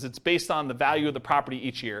taxes, because it's based on the value of the property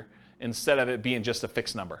each year instead of it being just a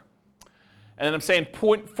fixed number. And then I'm saying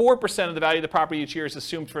 0.4% of the value of the property each year is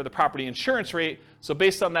assumed for the property insurance rate. So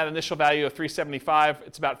based on that initial value of $375,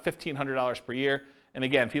 it's about $1,500 per year. And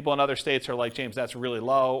again, people in other states are like, James, that's really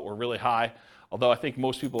low or really high, although I think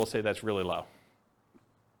most people will say that's really low.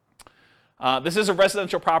 This is a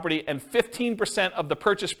residential property, and 15% of the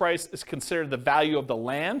purchase price is considered the value of the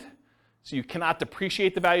land. So you cannot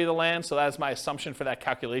depreciate the value of the land, so that is my assumption for that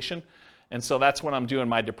calculation. And so that's when I'm doing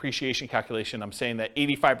my depreciation calculation. I'm saying that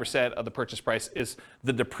 85% of the purchase price is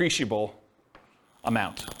the depreciable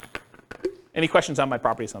amount. Any questions on my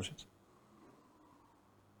property assumptions?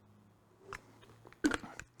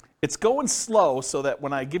 It's going slow so that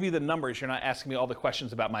when I give you the numbers, you're not asking me all the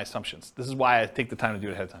questions about my assumptions. This is why I take the time to do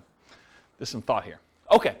it ahead of time. There's some thought here.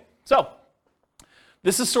 Okay, so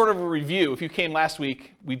this is sort of a review. If you came last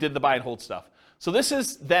week, we did the buy and hold stuff. So this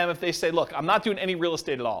is them if they say, look, I'm not doing any real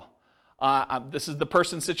estate at all. This is the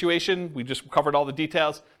person's situation. We just covered all the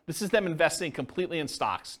details. This is them investing completely in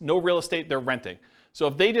stocks. No real estate, they're renting. So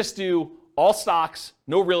if they just do all stocks,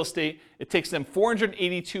 no real estate, it takes them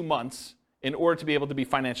 482 months in order to be able to be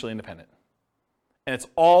financially independent. And it's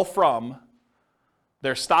all from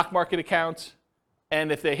their stock market account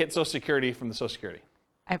and if they hit Social Security, from the Social Security.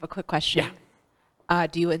 I have a quick question. Yeah.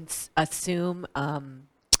 Do you assume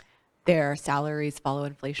their salaries follow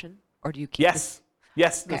inflation, or do you keep Yes.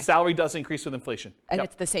 Yes, Okay. the salary does increase with inflation. and Yep.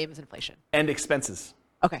 it's the same as inflation? And expenses.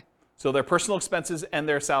 Okay. So their personal expenses and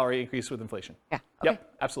their salary increase with inflation. Yeah. Okay.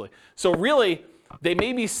 Yep, absolutely. So really, they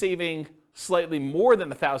may be saving slightly more than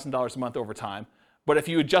 $1,000 a month over time, but if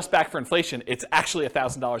you adjust back for inflation, it's actually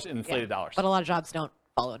 $1,000 in inflated dollars. But a lot of jobs don't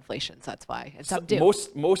follow inflation, so that's why. And some do.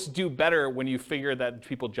 Most do better when you figure that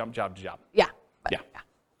people jump job to job. Yeah. but- Yeah.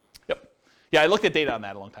 Yep. Yeah, I looked at data on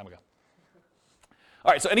that a long time ago.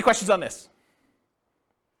 All right, so any questions on this?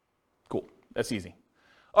 Cool, that's easy.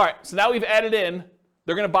 All right, so now we've added in,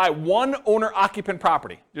 they're gonna buy one owner-occupant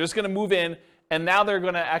property. They're just gonna move in, and now they're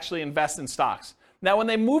gonna actually invest in stocks. Now, when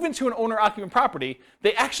they move into an owner-occupant property,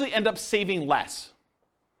 they actually end up saving less,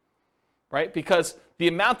 right? Because the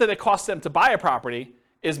amount that it costs them to buy a property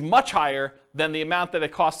is much higher than the amount that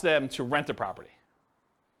it costs them to rent a property.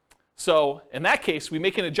 So in that case, we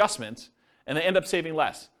make an adjustment, and they end up saving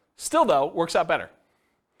less. Still, though, works out better.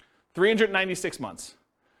 396 months.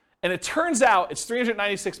 And it turns out it's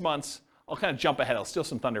 396 months. I'll kind of jump ahead. I'll steal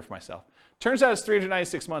some thunder for myself. Turns out it's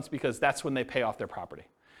 396 months because that's when they pay off their property.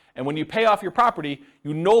 And when you pay off your property,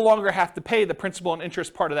 you no longer have to pay the principal and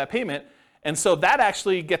interest part of that payment. And so that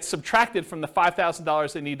actually gets subtracted from the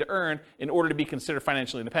 $5,000 they need to earn in order to be considered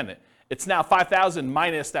financially independent. It's now $5,000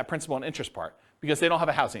 minus that principal and interest part because they don't have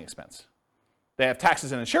a housing expense. They have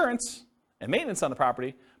taxes and insurance and maintenance on the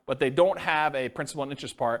property, but they don't have a principal and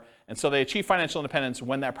interest part. And so they achieve financial independence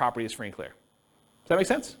when that property is free and clear. Does that make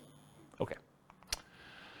sense? Okay.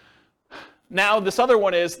 Now, this other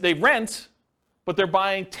one is they rent, but they're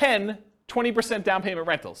buying 20% down payment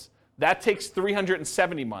rentals. That takes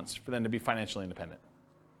 370 months for them to be financially independent.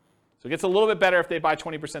 So it gets a little bit better if they buy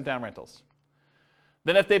 20% down rentals.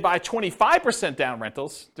 Then if they buy 25% down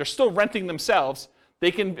rentals, they're still renting themselves, they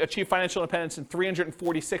can achieve financial independence in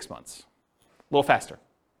 346 months. A little faster.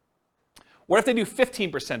 What if they do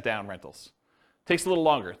 15% down rentals? Takes a little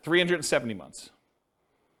longer, 370 months.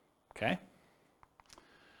 Okay?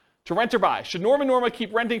 To rent or buy. Should Norm and Norma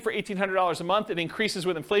keep renting for $1,800 a month? It increases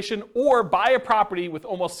with inflation, or buy a property with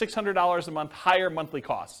almost $600 a month higher monthly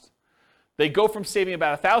cost. They go from saving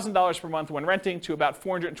about $1,000 per month when renting to about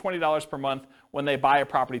 $420 per month when they buy a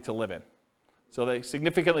property to live in. So they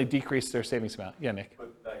significantly decrease their savings amount. Yeah, Nick?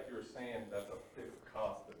 But like you were saying, that's a fixed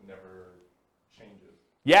cost that never changes.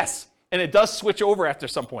 Yes, and it does switch over after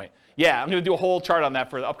some point. Yeah, I'm going to do a whole chart on that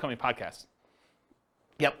for the upcoming podcast.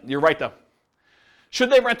 Yep, you're right though. Should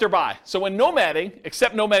they rent or buy? So when nomading,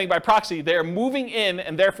 except nomading by proxy, they are moving in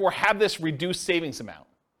and therefore have this reduced savings amount.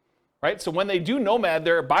 Right? So when they do nomad,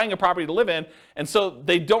 they're buying a property to live in, and so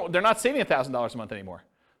they're not saving $1,000 a month anymore.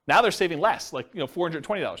 Now they're saving less, like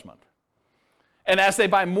 $420 a month. And as they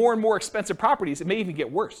buy more and more expensive properties, it may even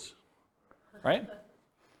get worse. Right?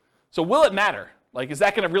 So will it matter? Like, is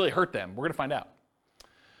that going to really hurt them? We're going to find out.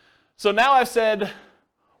 So now I've said,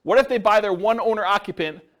 what if they buy their one owner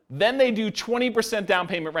occupant, then they do 20% down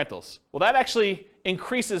payment rentals? Well, that actually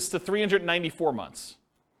increases to 394 months.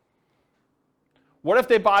 What if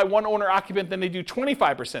they buy one owner occupant, then they do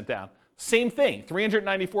 25% down? Same thing,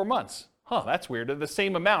 394 months. Huh, that's weird. They're the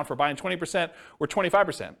same amount for buying 20% or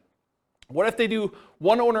 25%. What if they do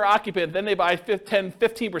one owner occupant, then they buy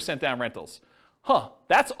 15% down rentals? Huh,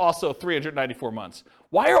 that's also 394 months.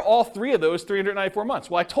 Why are all three of those 394 months?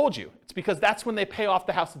 Well, I told you. It's because that's when they pay off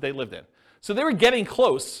the house that they lived in. So they were getting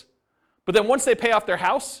close, but then once they pay off their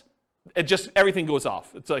house, everything goes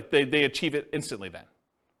off. It's like they achieve it instantly then.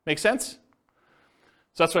 Make sense?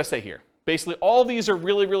 So that's what I say here. Basically, all these are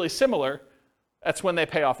really, really similar. That's when they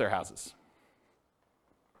pay off their houses.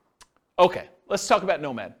 Okay, let's talk about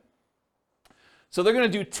Nomad. So they're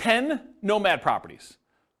going to do 10 Nomad properties.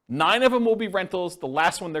 9 of them will be rentals. The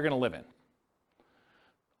last one they're going to live in.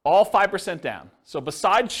 All 5% down. So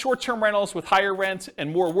besides short-term rentals with higher rent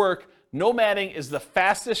and more work, nomading is the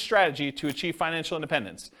fastest strategy to achieve financial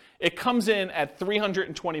independence. It comes in at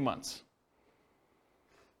 320 months.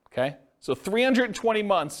 Okay? So 320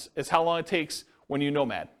 months is how long it takes when you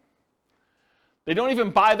nomad. They don't even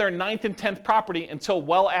buy their 9th and 10th property until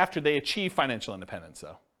well after they achieve financial independence,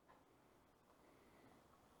 though.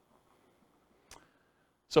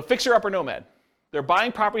 So fixer-upper nomad. They're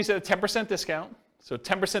buying properties at a 10% discount. So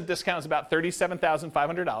 10% discount is about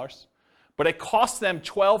 $37,500. But it costs them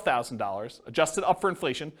 $12,000, adjusted up for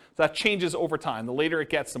inflation. So that changes over time. The later it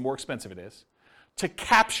gets, the more expensive it is, to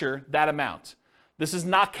capture that amount. This is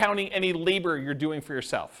not counting any labor you're doing for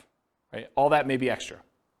yourself. Right? All that may be extra.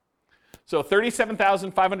 So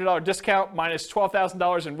 $37,500 discount minus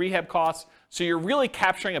 $12,000 in rehab costs. So you're really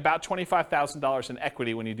capturing about $25,000 in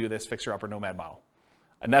equity when you do this fixer-upper nomad model.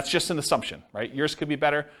 And that's just an assumption, right? Yours could be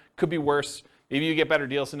better, could be worse. Maybe you get better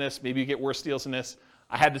deals than this. Maybe you get worse deals than this.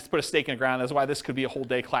 I had to put a stake in the ground. That's why this could be a whole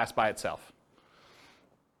day class by itself.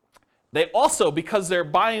 They also, because they're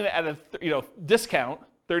buying at a discount,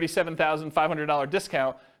 $37,500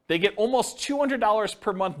 discount, they get almost $200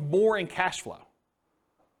 per month more in cash flow.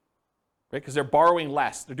 Right? Because they're borrowing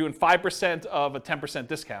less. They're doing 5% of a 10%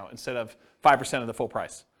 discount instead of 5% of the full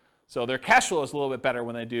price. So their cash flow is a little bit better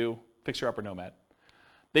when they do fixer-upper nomad.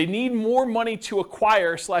 They need more money to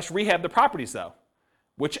acquire/rehab the properties, though,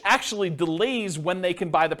 which actually delays when they can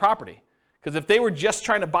buy the property. Because if they were just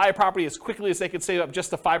trying to buy a property as quickly as they could save up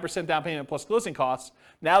just a 5% down payment plus closing costs,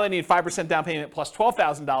 now they need 5% down payment plus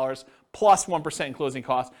 $12,000 plus 1% in closing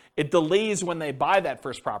costs. It delays when they buy that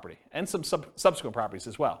first property and some subsequent properties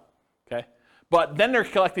as well. Okay? But then they're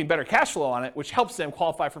collecting better cash flow on it, which helps them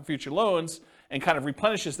qualify for future loans and kind of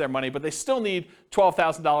replenishes their money, but they still need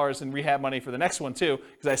 $12,000 in rehab money for the next one too,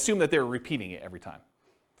 because I assume that they're repeating it every time.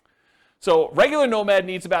 So regular nomad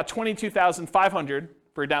needs about $22,500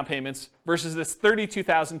 for down payments versus this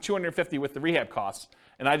 $32,250 with the rehab costs.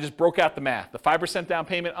 And I just broke out the math. The 5% down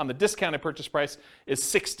payment on the discounted purchase price is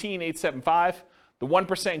 $16,875. The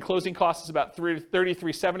 1% in closing costs is about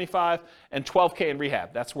 $33,775 and $12K in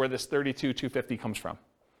rehab. That's where this $32,250 comes from.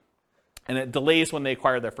 And it delays when they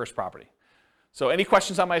acquire their first property. So any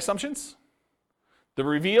questions on my assumptions? The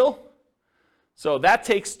reveal. So that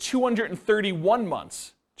takes 231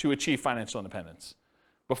 months to achieve financial independence.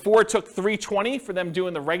 Before it took 320 for them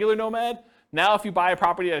doing the regular nomad. Now if you buy a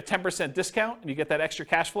property at a 10% discount and you get that extra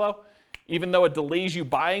cash flow, even though it delays you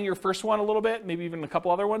buying your first one a little bit, maybe even a couple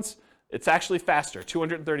other ones, it's actually faster,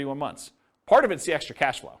 231 months. Part of it's the extra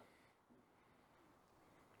cash flow.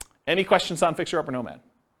 Any questions on fixer-upper nomad?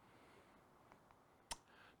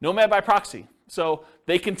 Nomad by proxy. So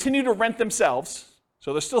they continue to rent themselves,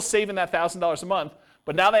 so they're still saving that $1,000 a month,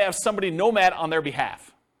 but now they have somebody nomad on their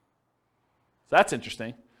behalf. So that's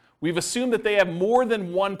interesting. We've assumed that they have more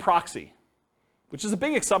than one proxy, which is a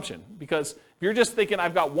big assumption, because if you're just thinking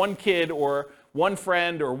I've got one kid or one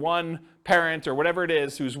friend or one parent or whatever it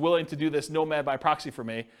is who's willing to do this nomad by proxy for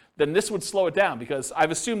me, then this would slow it down, because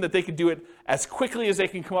I've assumed that they could do it as quickly as they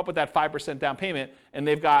can come up with that 5% down payment, and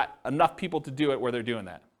they've got enough people to do it where they're doing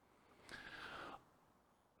that.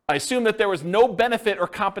 I assumed that there was no benefit or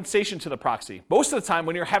compensation to the proxy. Most of the time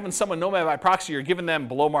when you're having someone nomad by proxy, you're giving them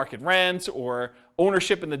below market rent or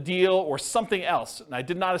ownership in the deal or something else. And I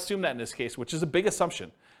did not assume that in this case, which is a big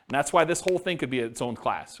assumption. And that's why this whole thing could be its own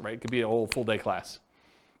class, right? It could be a whole full day class.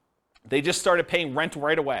 They just started paying rent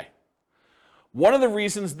right away. One of the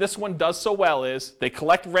reasons this one does so well is they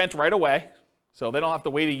collect rent right away, so they don't have to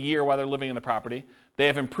wait a year while they're living in the property. They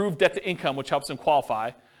have improved debt to income, which helps them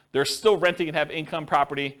qualify. They're still renting and have income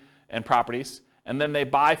property and properties, and then they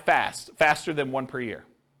buy faster than one per year,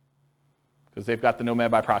 because they've got the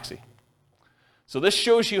nomad by proxy. So this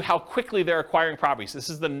shows you how quickly they're acquiring properties. This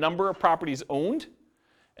is the number of properties owned,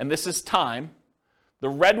 and this is time. The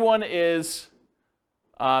red one is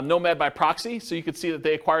nomad by proxy, so you can see that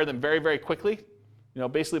they acquire them very, very quickly.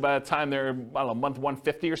 Basically by the time they're, month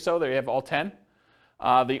 150 or so, they have all 10.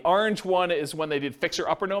 The orange one is when they did fixer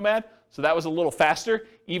upper nomad, so that was a little faster,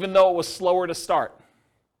 even though it was slower to start.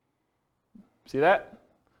 See that?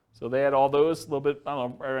 So they had all those, a little bit,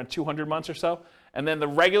 around 200 months or so. And then the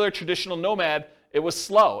regular traditional nomad, it was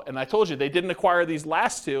slow. And I told you, they didn't acquire these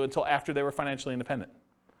last two until after they were financially independent.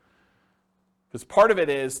 Because part of it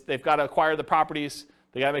is they've got to acquire the properties,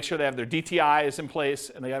 they got to make sure they have their DTIs in place,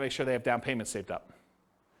 and they got to make sure they have down payments saved up.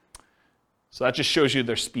 So that just shows you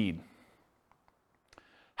their speed.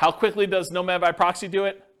 How quickly does nomad by proxy do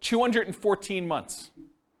it? 214 months.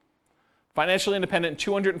 Financially independent in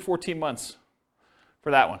 214 months for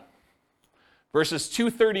that one. Versus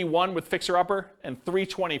 231 with fixer upper and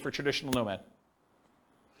 320 for traditional nomad.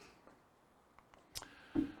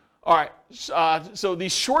 All right, so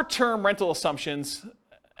these short-term rental assumptions,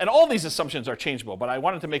 and all these assumptions are changeable, but I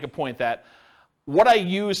wanted to make a point that what I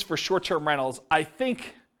use for short-term rentals, I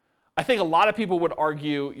think a lot of people would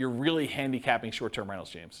argue you're really handicapping short-term rentals,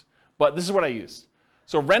 James. But this is what I use.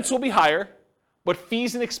 So rents will be higher, but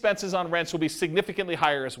fees and expenses on rents will be significantly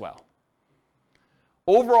higher as well.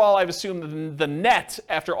 Overall, I've assumed the net,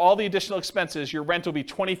 after all the additional expenses, your rent will be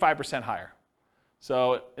 25% higher.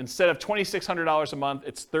 So instead of $2,600 a month,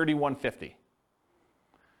 it's $3,150.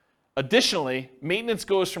 Additionally, maintenance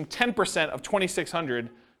goes from 10% of $2,600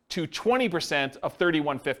 to 20% of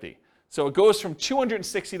 $3,150. So it goes from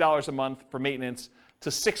 $260 a month for maintenance to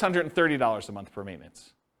 $630 a month for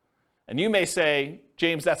maintenance. And you may say,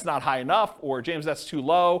 James, that's not high enough, or James, that's too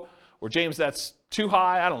low, or James, that's too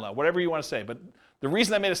high. I don't know, whatever you want to say. But the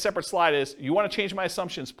reason I made a separate slide is, you want to change my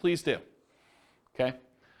assumptions, please do. Okay?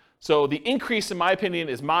 So the increase, in my opinion,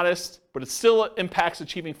 is modest, but it still impacts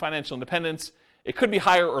achieving financial independence. It could be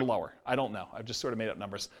higher or lower. I don't know. I've just sort of made up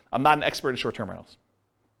numbers. I'm not an expert in short-term rentals.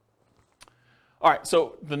 All right,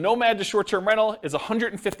 so the nomad to short-term rental is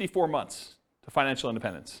 154 months to financial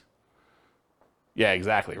independence. Yeah,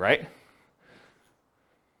 exactly, right?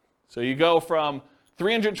 So you go from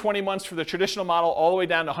 320 months for the traditional model all the way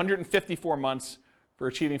down to 154 months for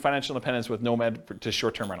achieving financial independence with nomad to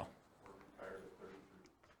short-term rental.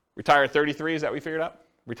 Retire at 33, is that what we figured out?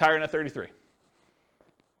 Retiring at 33.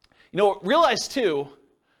 Realize too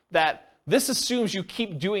that this assumes you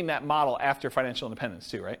keep doing that model after financial independence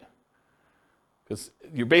too, right? Because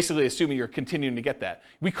you're basically assuming you're continuing to get that.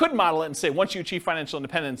 We could model it and say, once you achieve financial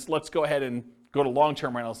independence, let's go ahead and go to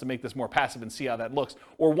long-term rentals to make this more passive and see how that looks.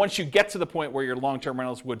 Or once you get to the point where your long-term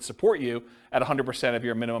rentals would support you at 100% of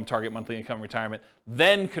your minimum target monthly income retirement,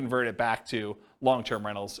 then convert it back to long-term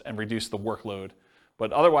rentals and reduce the workload.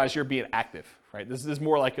 But otherwise, you're being active, right? This is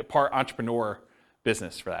more like a part entrepreneur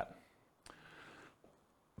business for that.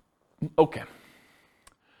 Okay.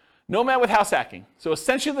 Nomad with house hacking. So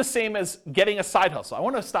essentially the same as getting a side hustle. I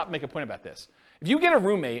want to stop and make a point about this. If you get a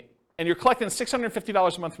roommate and you're collecting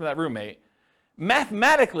 $650 a month from that roommate,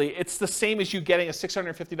 mathematically it's the same as you getting a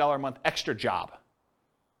 $650 a month extra job,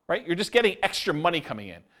 right? You're just getting extra money coming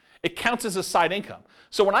in. It counts as a side income.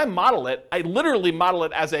 So when I model it, I literally model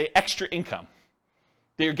it as an extra income.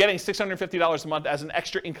 That you're getting $650 a month as an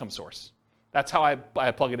extra income source. That's how I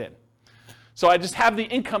plug it in. So I just have the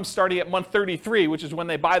income starting at month 33, which is when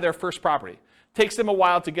they buy their first property. It takes them a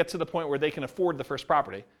while to get to the point where they can afford the first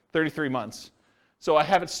property, 33 months. So I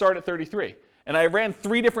have it start at 33. And I ran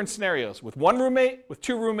 3 different scenarios, with 1 roommate, with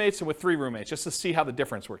 2 roommates, and with 3 roommates, just to see how the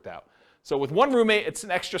difference worked out. So with 1 roommate, it's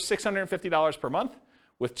an extra $650 per month.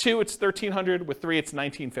 With 2, it's $1,300. With 3, it's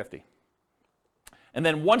 $1,950. And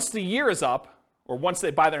then once the year is up, or once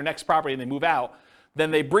they buy their next property and they move out,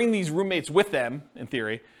 then they bring these roommates with them, in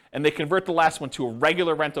theory, and they convert the last one to a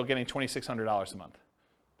regular rental getting $2,600 a month.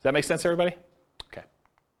 Does that make sense, everybody? Okay.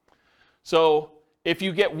 So if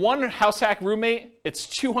you get 1 house hack roommate, it's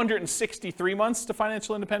 263 months to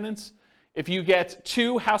financial independence. If you get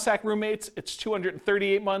 2 house hack roommates, it's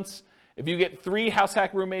 238 months. If you get 3 house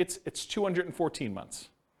hack roommates, it's 214 months.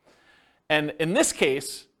 And in this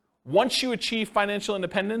case, once you achieve financial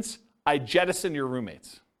independence, I jettison your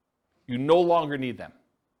roommates. You no longer need them.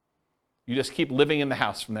 You just keep living in the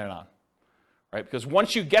house from there on, right? Because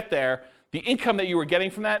once you get there, the income that you were getting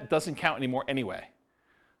from that doesn't count anymore anyway.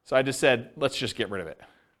 So I just said, let's just get rid of it.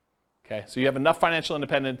 Okay, so you have enough financial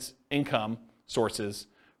independence income sources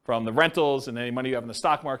from the rentals and any money you have in the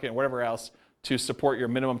stock market and whatever else to support your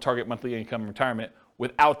minimum target monthly income in retirement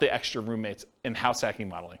without the extra roommates in house hacking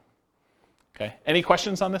modeling. Okay, any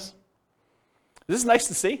questions on this? Is this nice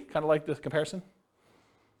to see? Kind of like the comparison?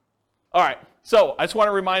 All right, so I just want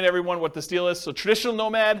to remind everyone what this deal is. So traditional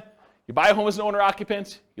Nomad, you buy a home as an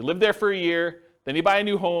owner-occupant, you live there for a year, then you buy a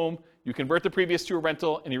new home, you convert the previous to a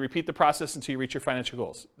rental, and you repeat the process until you reach your financial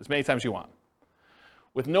goals, as many times as you want.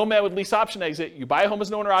 With Nomad with lease option exit, you buy a home as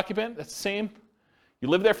an owner-occupant, that's the same. You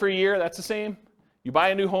live there for a year, that's the same. You buy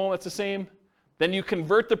a new home, that's the same. Then you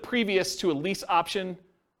convert the previous to a lease option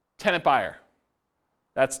tenant buyer.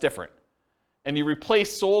 That's different. And you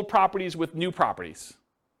replace sold properties with new properties.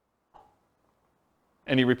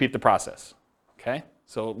 And you repeat the process, okay?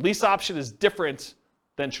 So lease option is different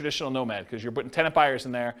than traditional Nomad because you're putting tenant buyers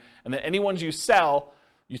in there, and then any ones you sell,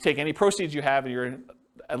 you take any proceeds you have, and you're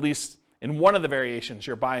at least in one of the variations,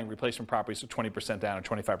 you're buying replacement properties with 20% down or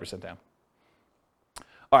 25% down.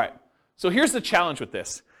 All right, so here's the challenge with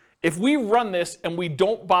this. If we run this and we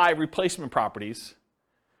don't buy replacement properties,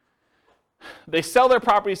 they sell their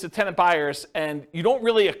properties to tenant buyers, and you don't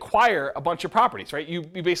really acquire a bunch of properties, right? You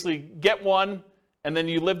basically get one, and then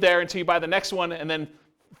you live there until you buy the next one, and then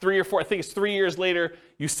 3 or 4, I think it's 3 years later,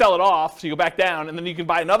 you sell it off, so you go back down, and then you can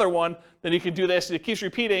buy another one, then you can do this, and it keeps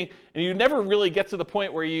repeating, and you never really get to the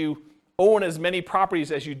point where you own as many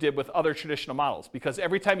properties as you did with other traditional models, because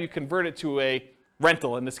every time you convert it to a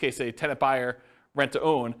rental, in this case a tenant buyer, rent to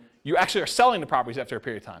own, you actually are selling the properties after a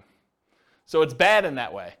period of time. So it's bad in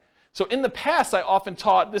that way. So in the past, I often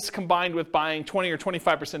taught this combined with buying 20 or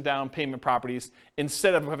 25% down payment properties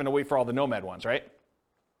instead of having to wait for all the Nomad ones, right?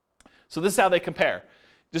 So this is how they compare.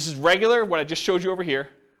 This is regular, what I just showed you over here.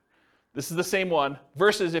 This is the same one,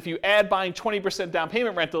 versus if you add buying 20% down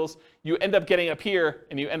payment rentals, you end up getting up here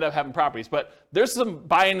and you end up having properties. But there's some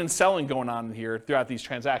buying and selling going on here throughout these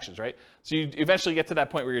transactions, right? So you eventually get to that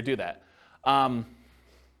point where you do that.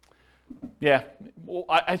 Yeah, well,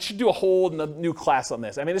 I should do a whole new class on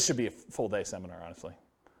this. I mean, this should be a full day seminar, honestly,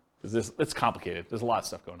 because it's complicated. There's a lot of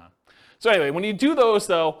stuff going on. So anyway, when you do those,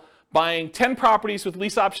 though, buying 10 properties with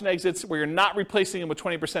lease option exits where you're not replacing them with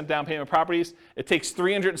 20% down payment properties, it takes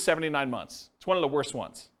 379 months. It's one of the worst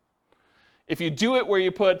ones. If you do it where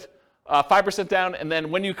you put 5% down, and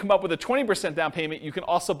then when you come up with a 20% down payment, you can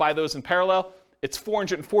also buy those in parallel, it's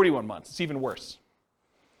 441 months. It's even worse.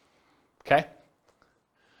 Okay?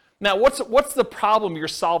 Now, what's the problem you're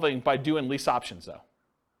solving by doing lease options, though?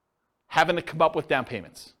 Having to come up with down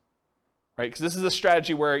payments, right? Because this is a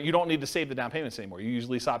strategy where you don't need to save the down payments anymore. You use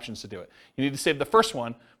lease options to do it. You need to save the first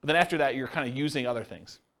one, but then after that, you're kind of using other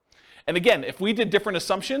things. And again, if we did different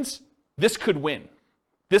assumptions, this could win.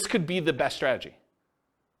 This could be the best strategy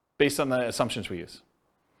based on the assumptions we use.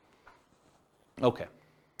 Okay.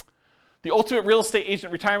 The ultimate real estate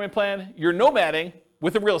agent retirement plan, you're nomading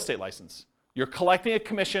with a real estate license. You're collecting a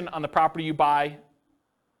commission on the property you buy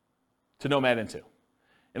to Nomad into.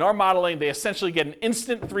 In our modeling, they essentially get an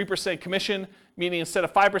instant 3% commission, meaning instead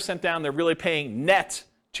of 5% down, they're really paying net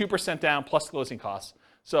 2% down plus closing costs.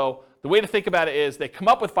 So the way to think about it is they come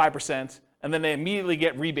up with 5%, and then they immediately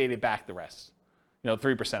get rebated back the rest.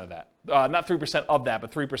 3% of that. Not 3% of that,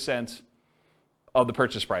 but 3% of the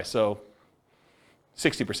purchase price, so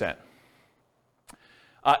 60%.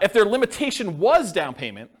 If their limitation was down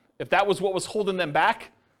payment, if that was what was holding them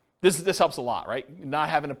back, this helps a lot, right? Not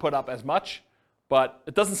having to put up as much, but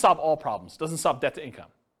it doesn't solve all problems. It doesn't solve debt to income.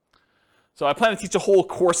 So I plan to teach a whole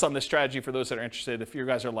course on this strategy for those that are interested. If you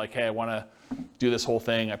guys are like, hey, I want to do this whole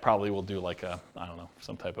thing, I probably will do like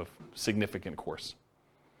some type of significant course.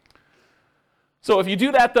 So if you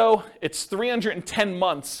do that, though, it's 310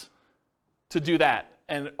 months to do that.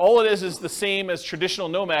 And all it is the same as traditional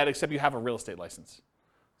Nomad, except you have a real estate license.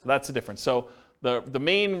 So that's the difference. So the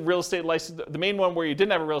main real estate license, the main one where you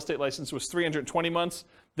didn't have a real estate license was 320 months.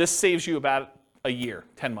 This saves you about a year,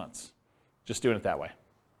 10 months, just doing it that way.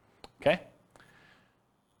 Okay?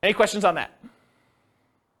 Any questions on that?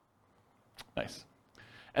 Nice.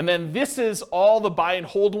 And then this is all the buy and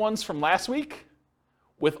hold ones from last week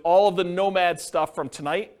with all of the Nomad stuff from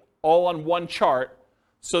tonight, all on one chart,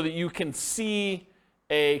 so that you can see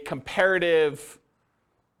a comparative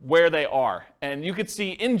where they are. And you could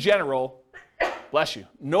see in general, bless you,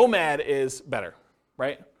 Nomad is better,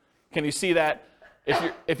 right? Can you see that?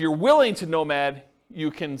 If you're willing to Nomad,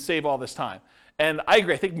 you can save all this time. And I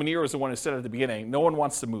agree. I think Munir was the one who said at the beginning, no one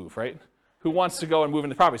wants to move, right? Who wants to go and move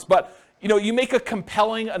into properties? But you make a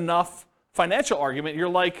compelling enough financial argument. You're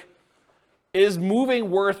like, is moving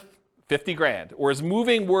worth 50 grand? Or is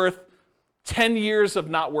moving worth 10 years of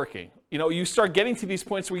not working? You start getting to these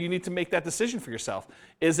points where you need to make that decision for yourself.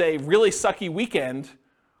 Is a really sucky weekend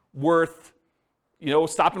worth,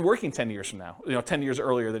 stopping working 10 years from now? 10 years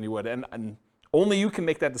earlier than you would. And only you can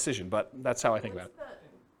make that decision, but that's how I think about it. What's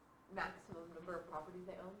the maximum number of properties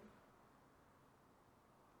they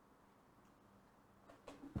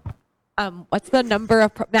own? What's the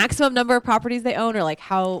maximum number of properties they own, or like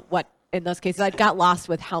what in those cases? I got lost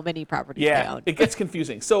with how many properties they own. It gets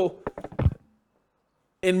confusing. So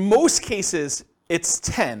in most cases, it's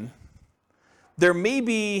 10. There may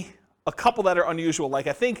be a couple that are unusual. Like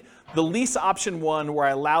I think the lease option one where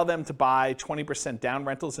I allow them to buy 20% down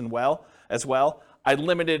rentals as well, I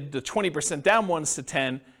limited the 20% down ones to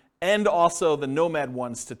 10 and also the Nomad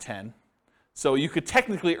ones to 10. So you could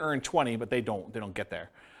technically earn 20, but they don't get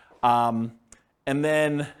there. And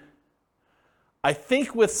then I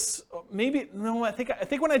think I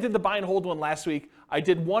think when I did the buy and hold one last week, I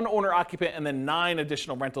did one owner occupant and then 9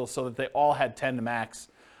 additional rentals so that they all had 10 to max.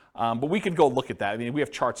 But we could go look at that. I mean, we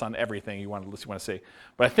have charts on everything you want to see.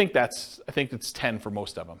 But I think it's 10 for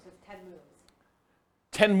most of them. So it's 10 moves.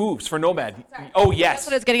 10 moves for Nomad. Sorry. Oh, yes. That's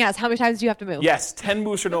what I was getting at. Is how many times do you have to move? Yes, 10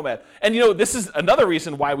 moves for Nomad. And this is another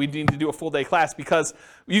reason why we need to do a full day class, because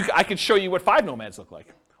I could show you what 5 Nomads look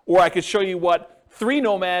like. Or I could show you what 3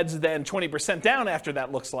 Nomads, then 20% down after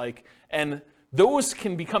that looks like. And those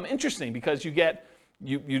can become interesting because you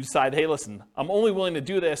decide, hey, listen, I'm only willing to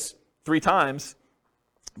do this 3 times,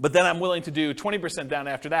 but then I'm willing to do 20% down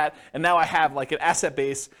after that. And now I have like an asset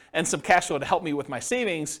base and some cash flow to help me with my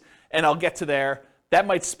savings, and I'll get to there. That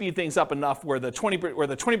might speed things up enough where the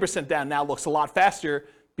 20% down now looks a lot faster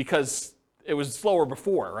because it was slower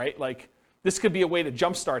before, right? Like this could be a way to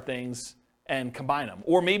jumpstart things and combine them.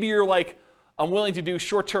 Or maybe you're like, I'm willing to do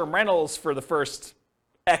short-term rentals for the first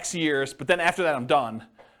X years, but then after that I'm done.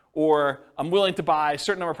 Or I'm willing to buy a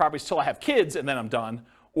certain number of properties till I have kids and then I'm done.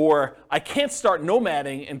 Or I can't start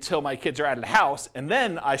nomading until my kids are out of the house and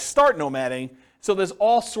then I start nomading. So there's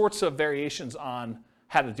all sorts of variations on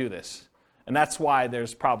how to do this. And that's why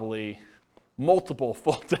there's probably multiple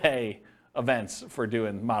full-day events for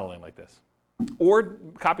doing modeling like this. Or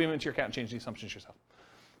copy them into your account and change the assumptions yourself.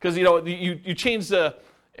 Because you change and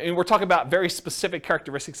we're talking about very specific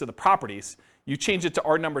characteristics of the properties. You change it to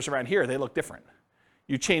our numbers around here, they look different.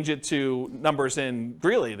 You change it to numbers in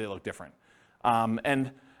Greeley, they look different.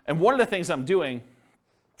 And one of the things I'm doing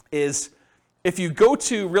is if you go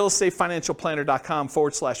to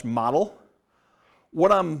realestatefinancialplanner.com/model, what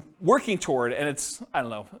I'm working toward, and it's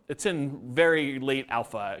in very late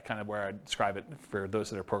alpha, kind of where I describe it for those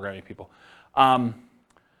that are programming people. I'm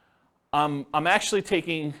actually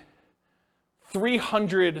taking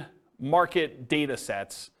 300 market data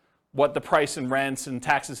sets, what the price and rents and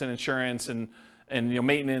taxes and insurance and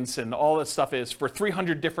maintenance and all that stuff is for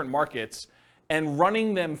 300 different markets, and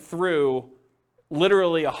running them through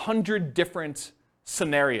literally 100 different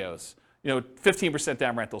scenarios. 15%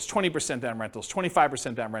 down rentals, 20% down rentals,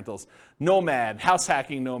 25% down rentals, Nomad, house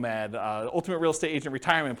hacking Nomad, ultimate real estate agent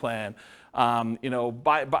retirement plan,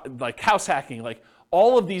 like house hacking, like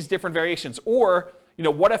all of these different variations. Or,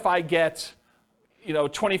 what if I get,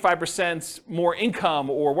 25% more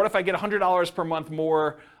income, or what if I get $100 per month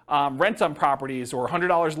more rent on properties, or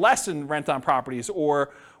 $100 less in rent on properties,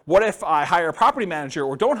 or what if I hire a property manager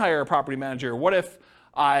or don't hire a property manager? What if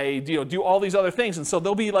I do all these other things? And so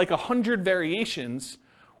there'll be like 100 variations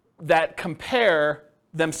that compare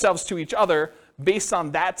themselves to each other based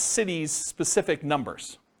on that city's specific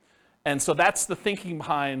numbers. And so that's the thinking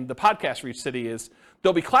behind the podcast for each city is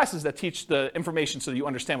there'll be classes that teach the information so that you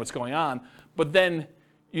understand what's going on, but then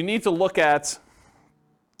you need to look at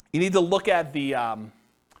the, I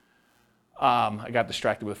got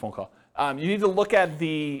distracted with a phone call. You need to look at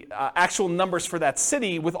the actual numbers for that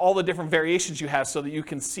city with all the different variations you have so that you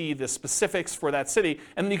can see the specifics for that city.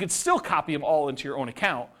 And then you could still copy them all into your own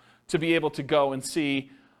account to be able to go and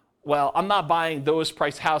see, well, I'm not buying those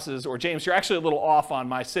price houses, or James, you're actually a little off on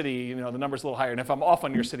my city, the number's a little higher. And if I'm off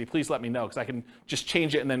on your city, please let me know, because I can just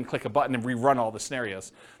change it and then click a button and rerun all the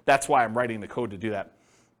scenarios. That's why I'm writing the code to do that.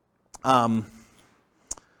 I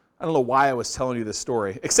don't know why I was telling you this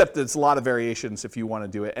story, except that it's a lot of variations if you want to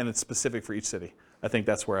do it, and it's specific for each city. I think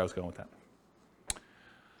that's where I was going with that.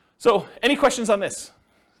 So, any questions on this?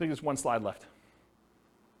 I think there's one slide left.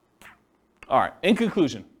 All right, in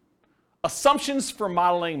conclusion, assumptions for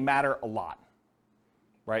modeling matter a lot,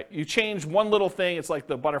 right? You change one little thing, it's like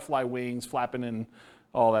the butterfly wings flapping and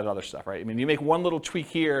all that other stuff, right? I mean, you make one little tweak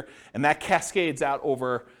here, and that cascades out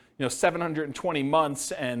over 720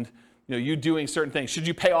 months, and you doing certain things. Should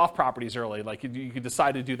you pay off properties early? Like you could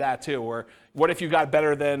decide to do that too. Or what if you got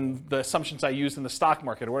better than the assumptions I used in the stock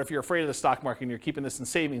market? Or what if you're afraid of the stock market and you're keeping this in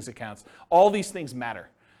savings accounts? All these things matter.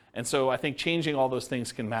 And so I think changing all those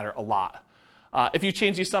things can matter a lot. If you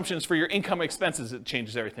change the assumptions for your income expenses, it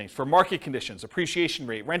changes everything. For market conditions, appreciation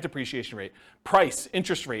rate, rent appreciation rate, price,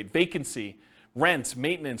 interest rate, vacancy, rent,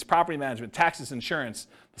 maintenance, property management, taxes, insurance,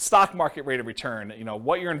 the stock market rate of return,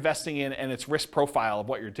 what you're investing in and its risk profile of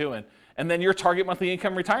what you're doing, and then your target monthly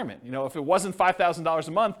income retirement. If it wasn't $5,000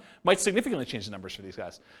 a month, might significantly change the numbers for these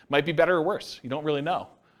guys. Might be better or worse. You don't really know.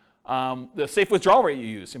 The safe withdrawal rate you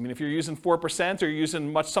use. I mean, if you're using 4% or you're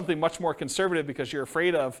using something much more conservative because you're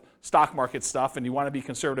afraid of stock market stuff and you want to be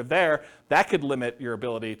conservative there, that could limit your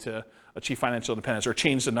ability to achieve financial independence or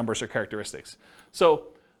change the numbers or characteristics.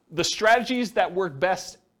 So the strategies that work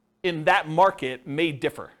best in that market may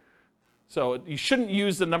differ. So you shouldn't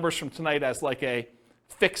use the numbers from tonight as like a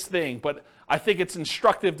fixed thing, but I think it's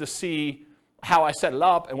instructive to see how I set it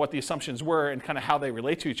up and what the assumptions were and kind of how they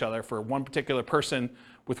relate to each other for one particular person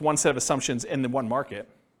with one set of assumptions in the one market.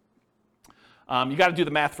 You got to do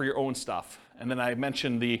the math for your own stuff. And then I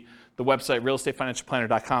mentioned the website,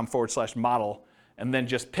 realestatefinancialplanner.com/model, and then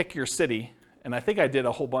just pick your city. And I think I did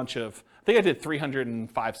a whole bunch of, I think I did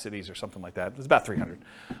 305 cities or something like that. It's about 300.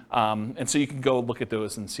 And so you can go look at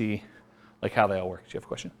those and see like how they all work. Do you have a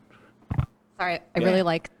question? Sorry, I really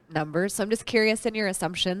like numbers. So I'm just curious in your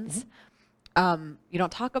assumptions. You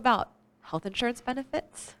don't talk about health insurance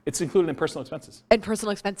benefits? It's included in personal expenses. And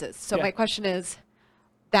personal expenses. So my question is,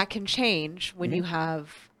 that can change when you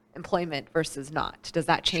have employment versus not. Does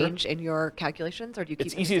that change in your calculations, or do you keep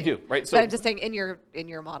it? It's easy to do, right? So I'm just saying, in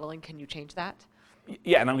your modeling, can you change that?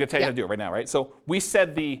 Yeah, and I'm going to tell you how to do it right now, right? So we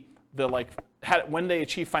said when they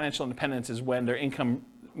achieve financial independence is when their income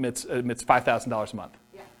emits $5,000 a month.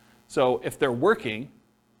 Yeah. So if they're working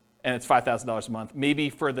and it's $5,000 a month, maybe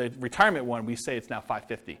for the retirement one, we say it's now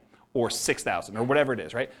 $550 or $6,000 or whatever it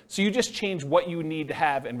is, right? So you just change what you need to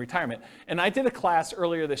have in retirement. And I did a class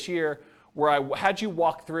earlier this year where I had you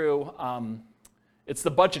walk through, it's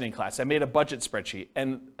the budgeting class. I made a budget spreadsheet,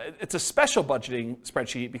 and it's a special budgeting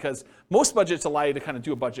spreadsheet because most budgets allow you to kind of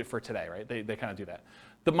do a budget for today, right? They kind of do that.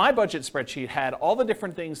 My budget spreadsheet had all the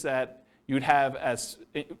different things that you'd have as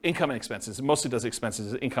income and expenses. It mostly does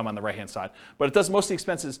expenses, income on the right-hand side, but it does mostly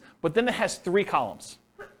expenses, but then it has 3 columns.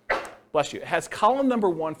 Bless you. It has column number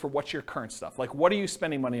 1 for what's your current stuff, like what are you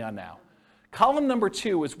spending money on now? Column number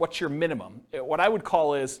 2 is what's your minimum. What I would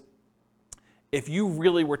call is if you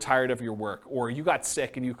really were tired of your work, or you got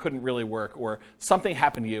sick and you couldn't really work, or something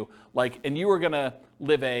happened to you, and you were gonna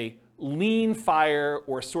live a lean fire,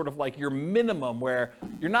 or sort of like your minimum where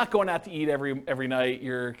you're not going out to eat every night,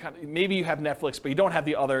 maybe you have Netflix, but you don't have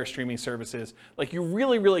the other streaming services. Like you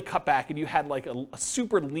really, really cut back and you had like a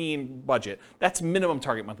super lean budget. That's minimum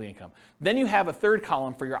target monthly income. Then you have a 3rd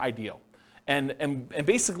column for your ideal. And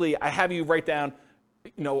basically I have you write down,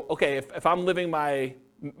 okay, if I'm living my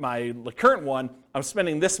current one, I'm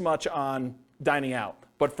spending this much on dining out.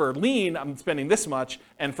 But for lean, I'm spending this much,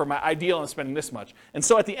 and for my ideal, I'm spending this much. And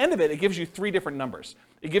so at the end of it, it gives you 3 different numbers.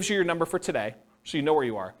 It gives you your number for today, so you know where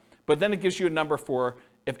you are. But then it gives you a number for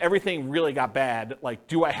if everything really got bad, like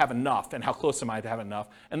do I have enough, and how close am I to have enough?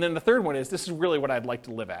 And then the 3rd one is this is really what I'd like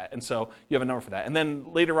to live at. And so you have a number for that. And then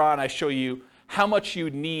later on, I show you how much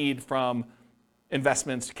you need from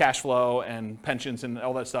investments, cash flow, and pensions, and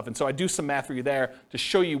all that stuff. And so I do some math for you there to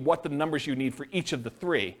show you what the numbers you need for each of the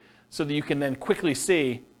 3, so that you can then quickly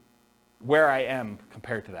see where I am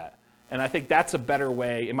compared to that. And I think that's a better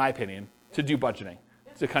way, in my opinion, to do budgeting,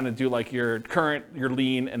 to kind of do like your current, your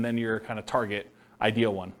lean, and then your kind of target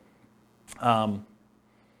ideal one.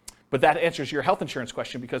 But that answers your health insurance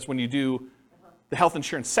question, because when you do the health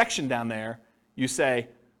insurance section down there, you say,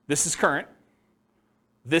 this is current.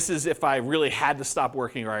 This is if I really had to stop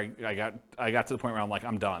working, or I got to the point where I'm like,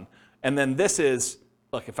 I'm done. And then this is,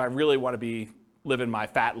 look, if I really want to be living my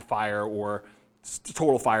fat fire or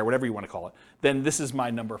total fire, whatever you want to call it, then this is my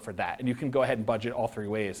number for that. And you can go ahead and budget all 3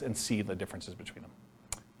 ways and see the differences between them.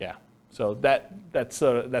 Yeah. So that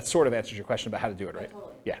sort of answers your question about how to do it, right?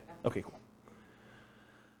 Totally. Yeah. Okay, cool.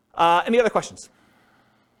 Any other questions?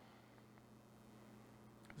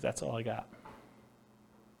 That's all I got.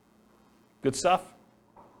 Good stuff?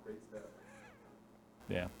 Great stuff.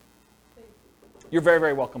 Yeah. You're very,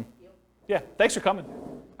 very welcome. Yeah, thanks for coming.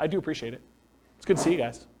 I do appreciate it. It's good to see you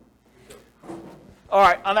guys. All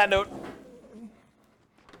right, on that note,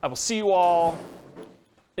 I will see you all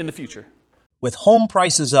in the future. With home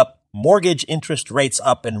prices up, mortgage interest rates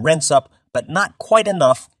up, and rents up, but not quite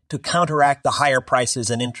enough to counteract the higher prices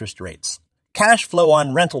and interest rates. Cash flow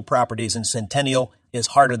on rental properties in Centennial is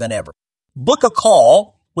harder than ever. Book a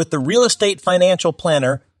call with the Real Estate Financial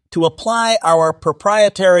Planner to apply our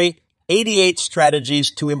proprietary 88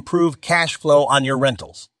 strategies to improve cash flow on your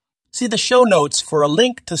rentals. See the show notes for a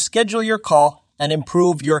link to schedule your call and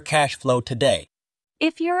improve your cash flow today.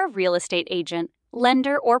 If you're a real estate agent,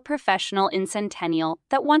 lender, or professional in Centennial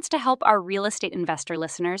that wants to help our real estate investor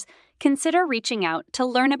listeners, consider reaching out to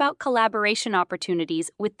learn about collaboration opportunities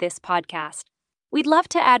with this podcast. We'd love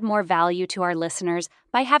to add more value to our listeners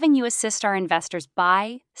by having you assist our investors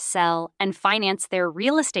buy, sell, and finance their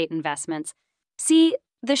real estate investments. See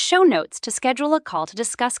the show notes to schedule a call to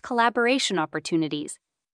discuss collaboration opportunities.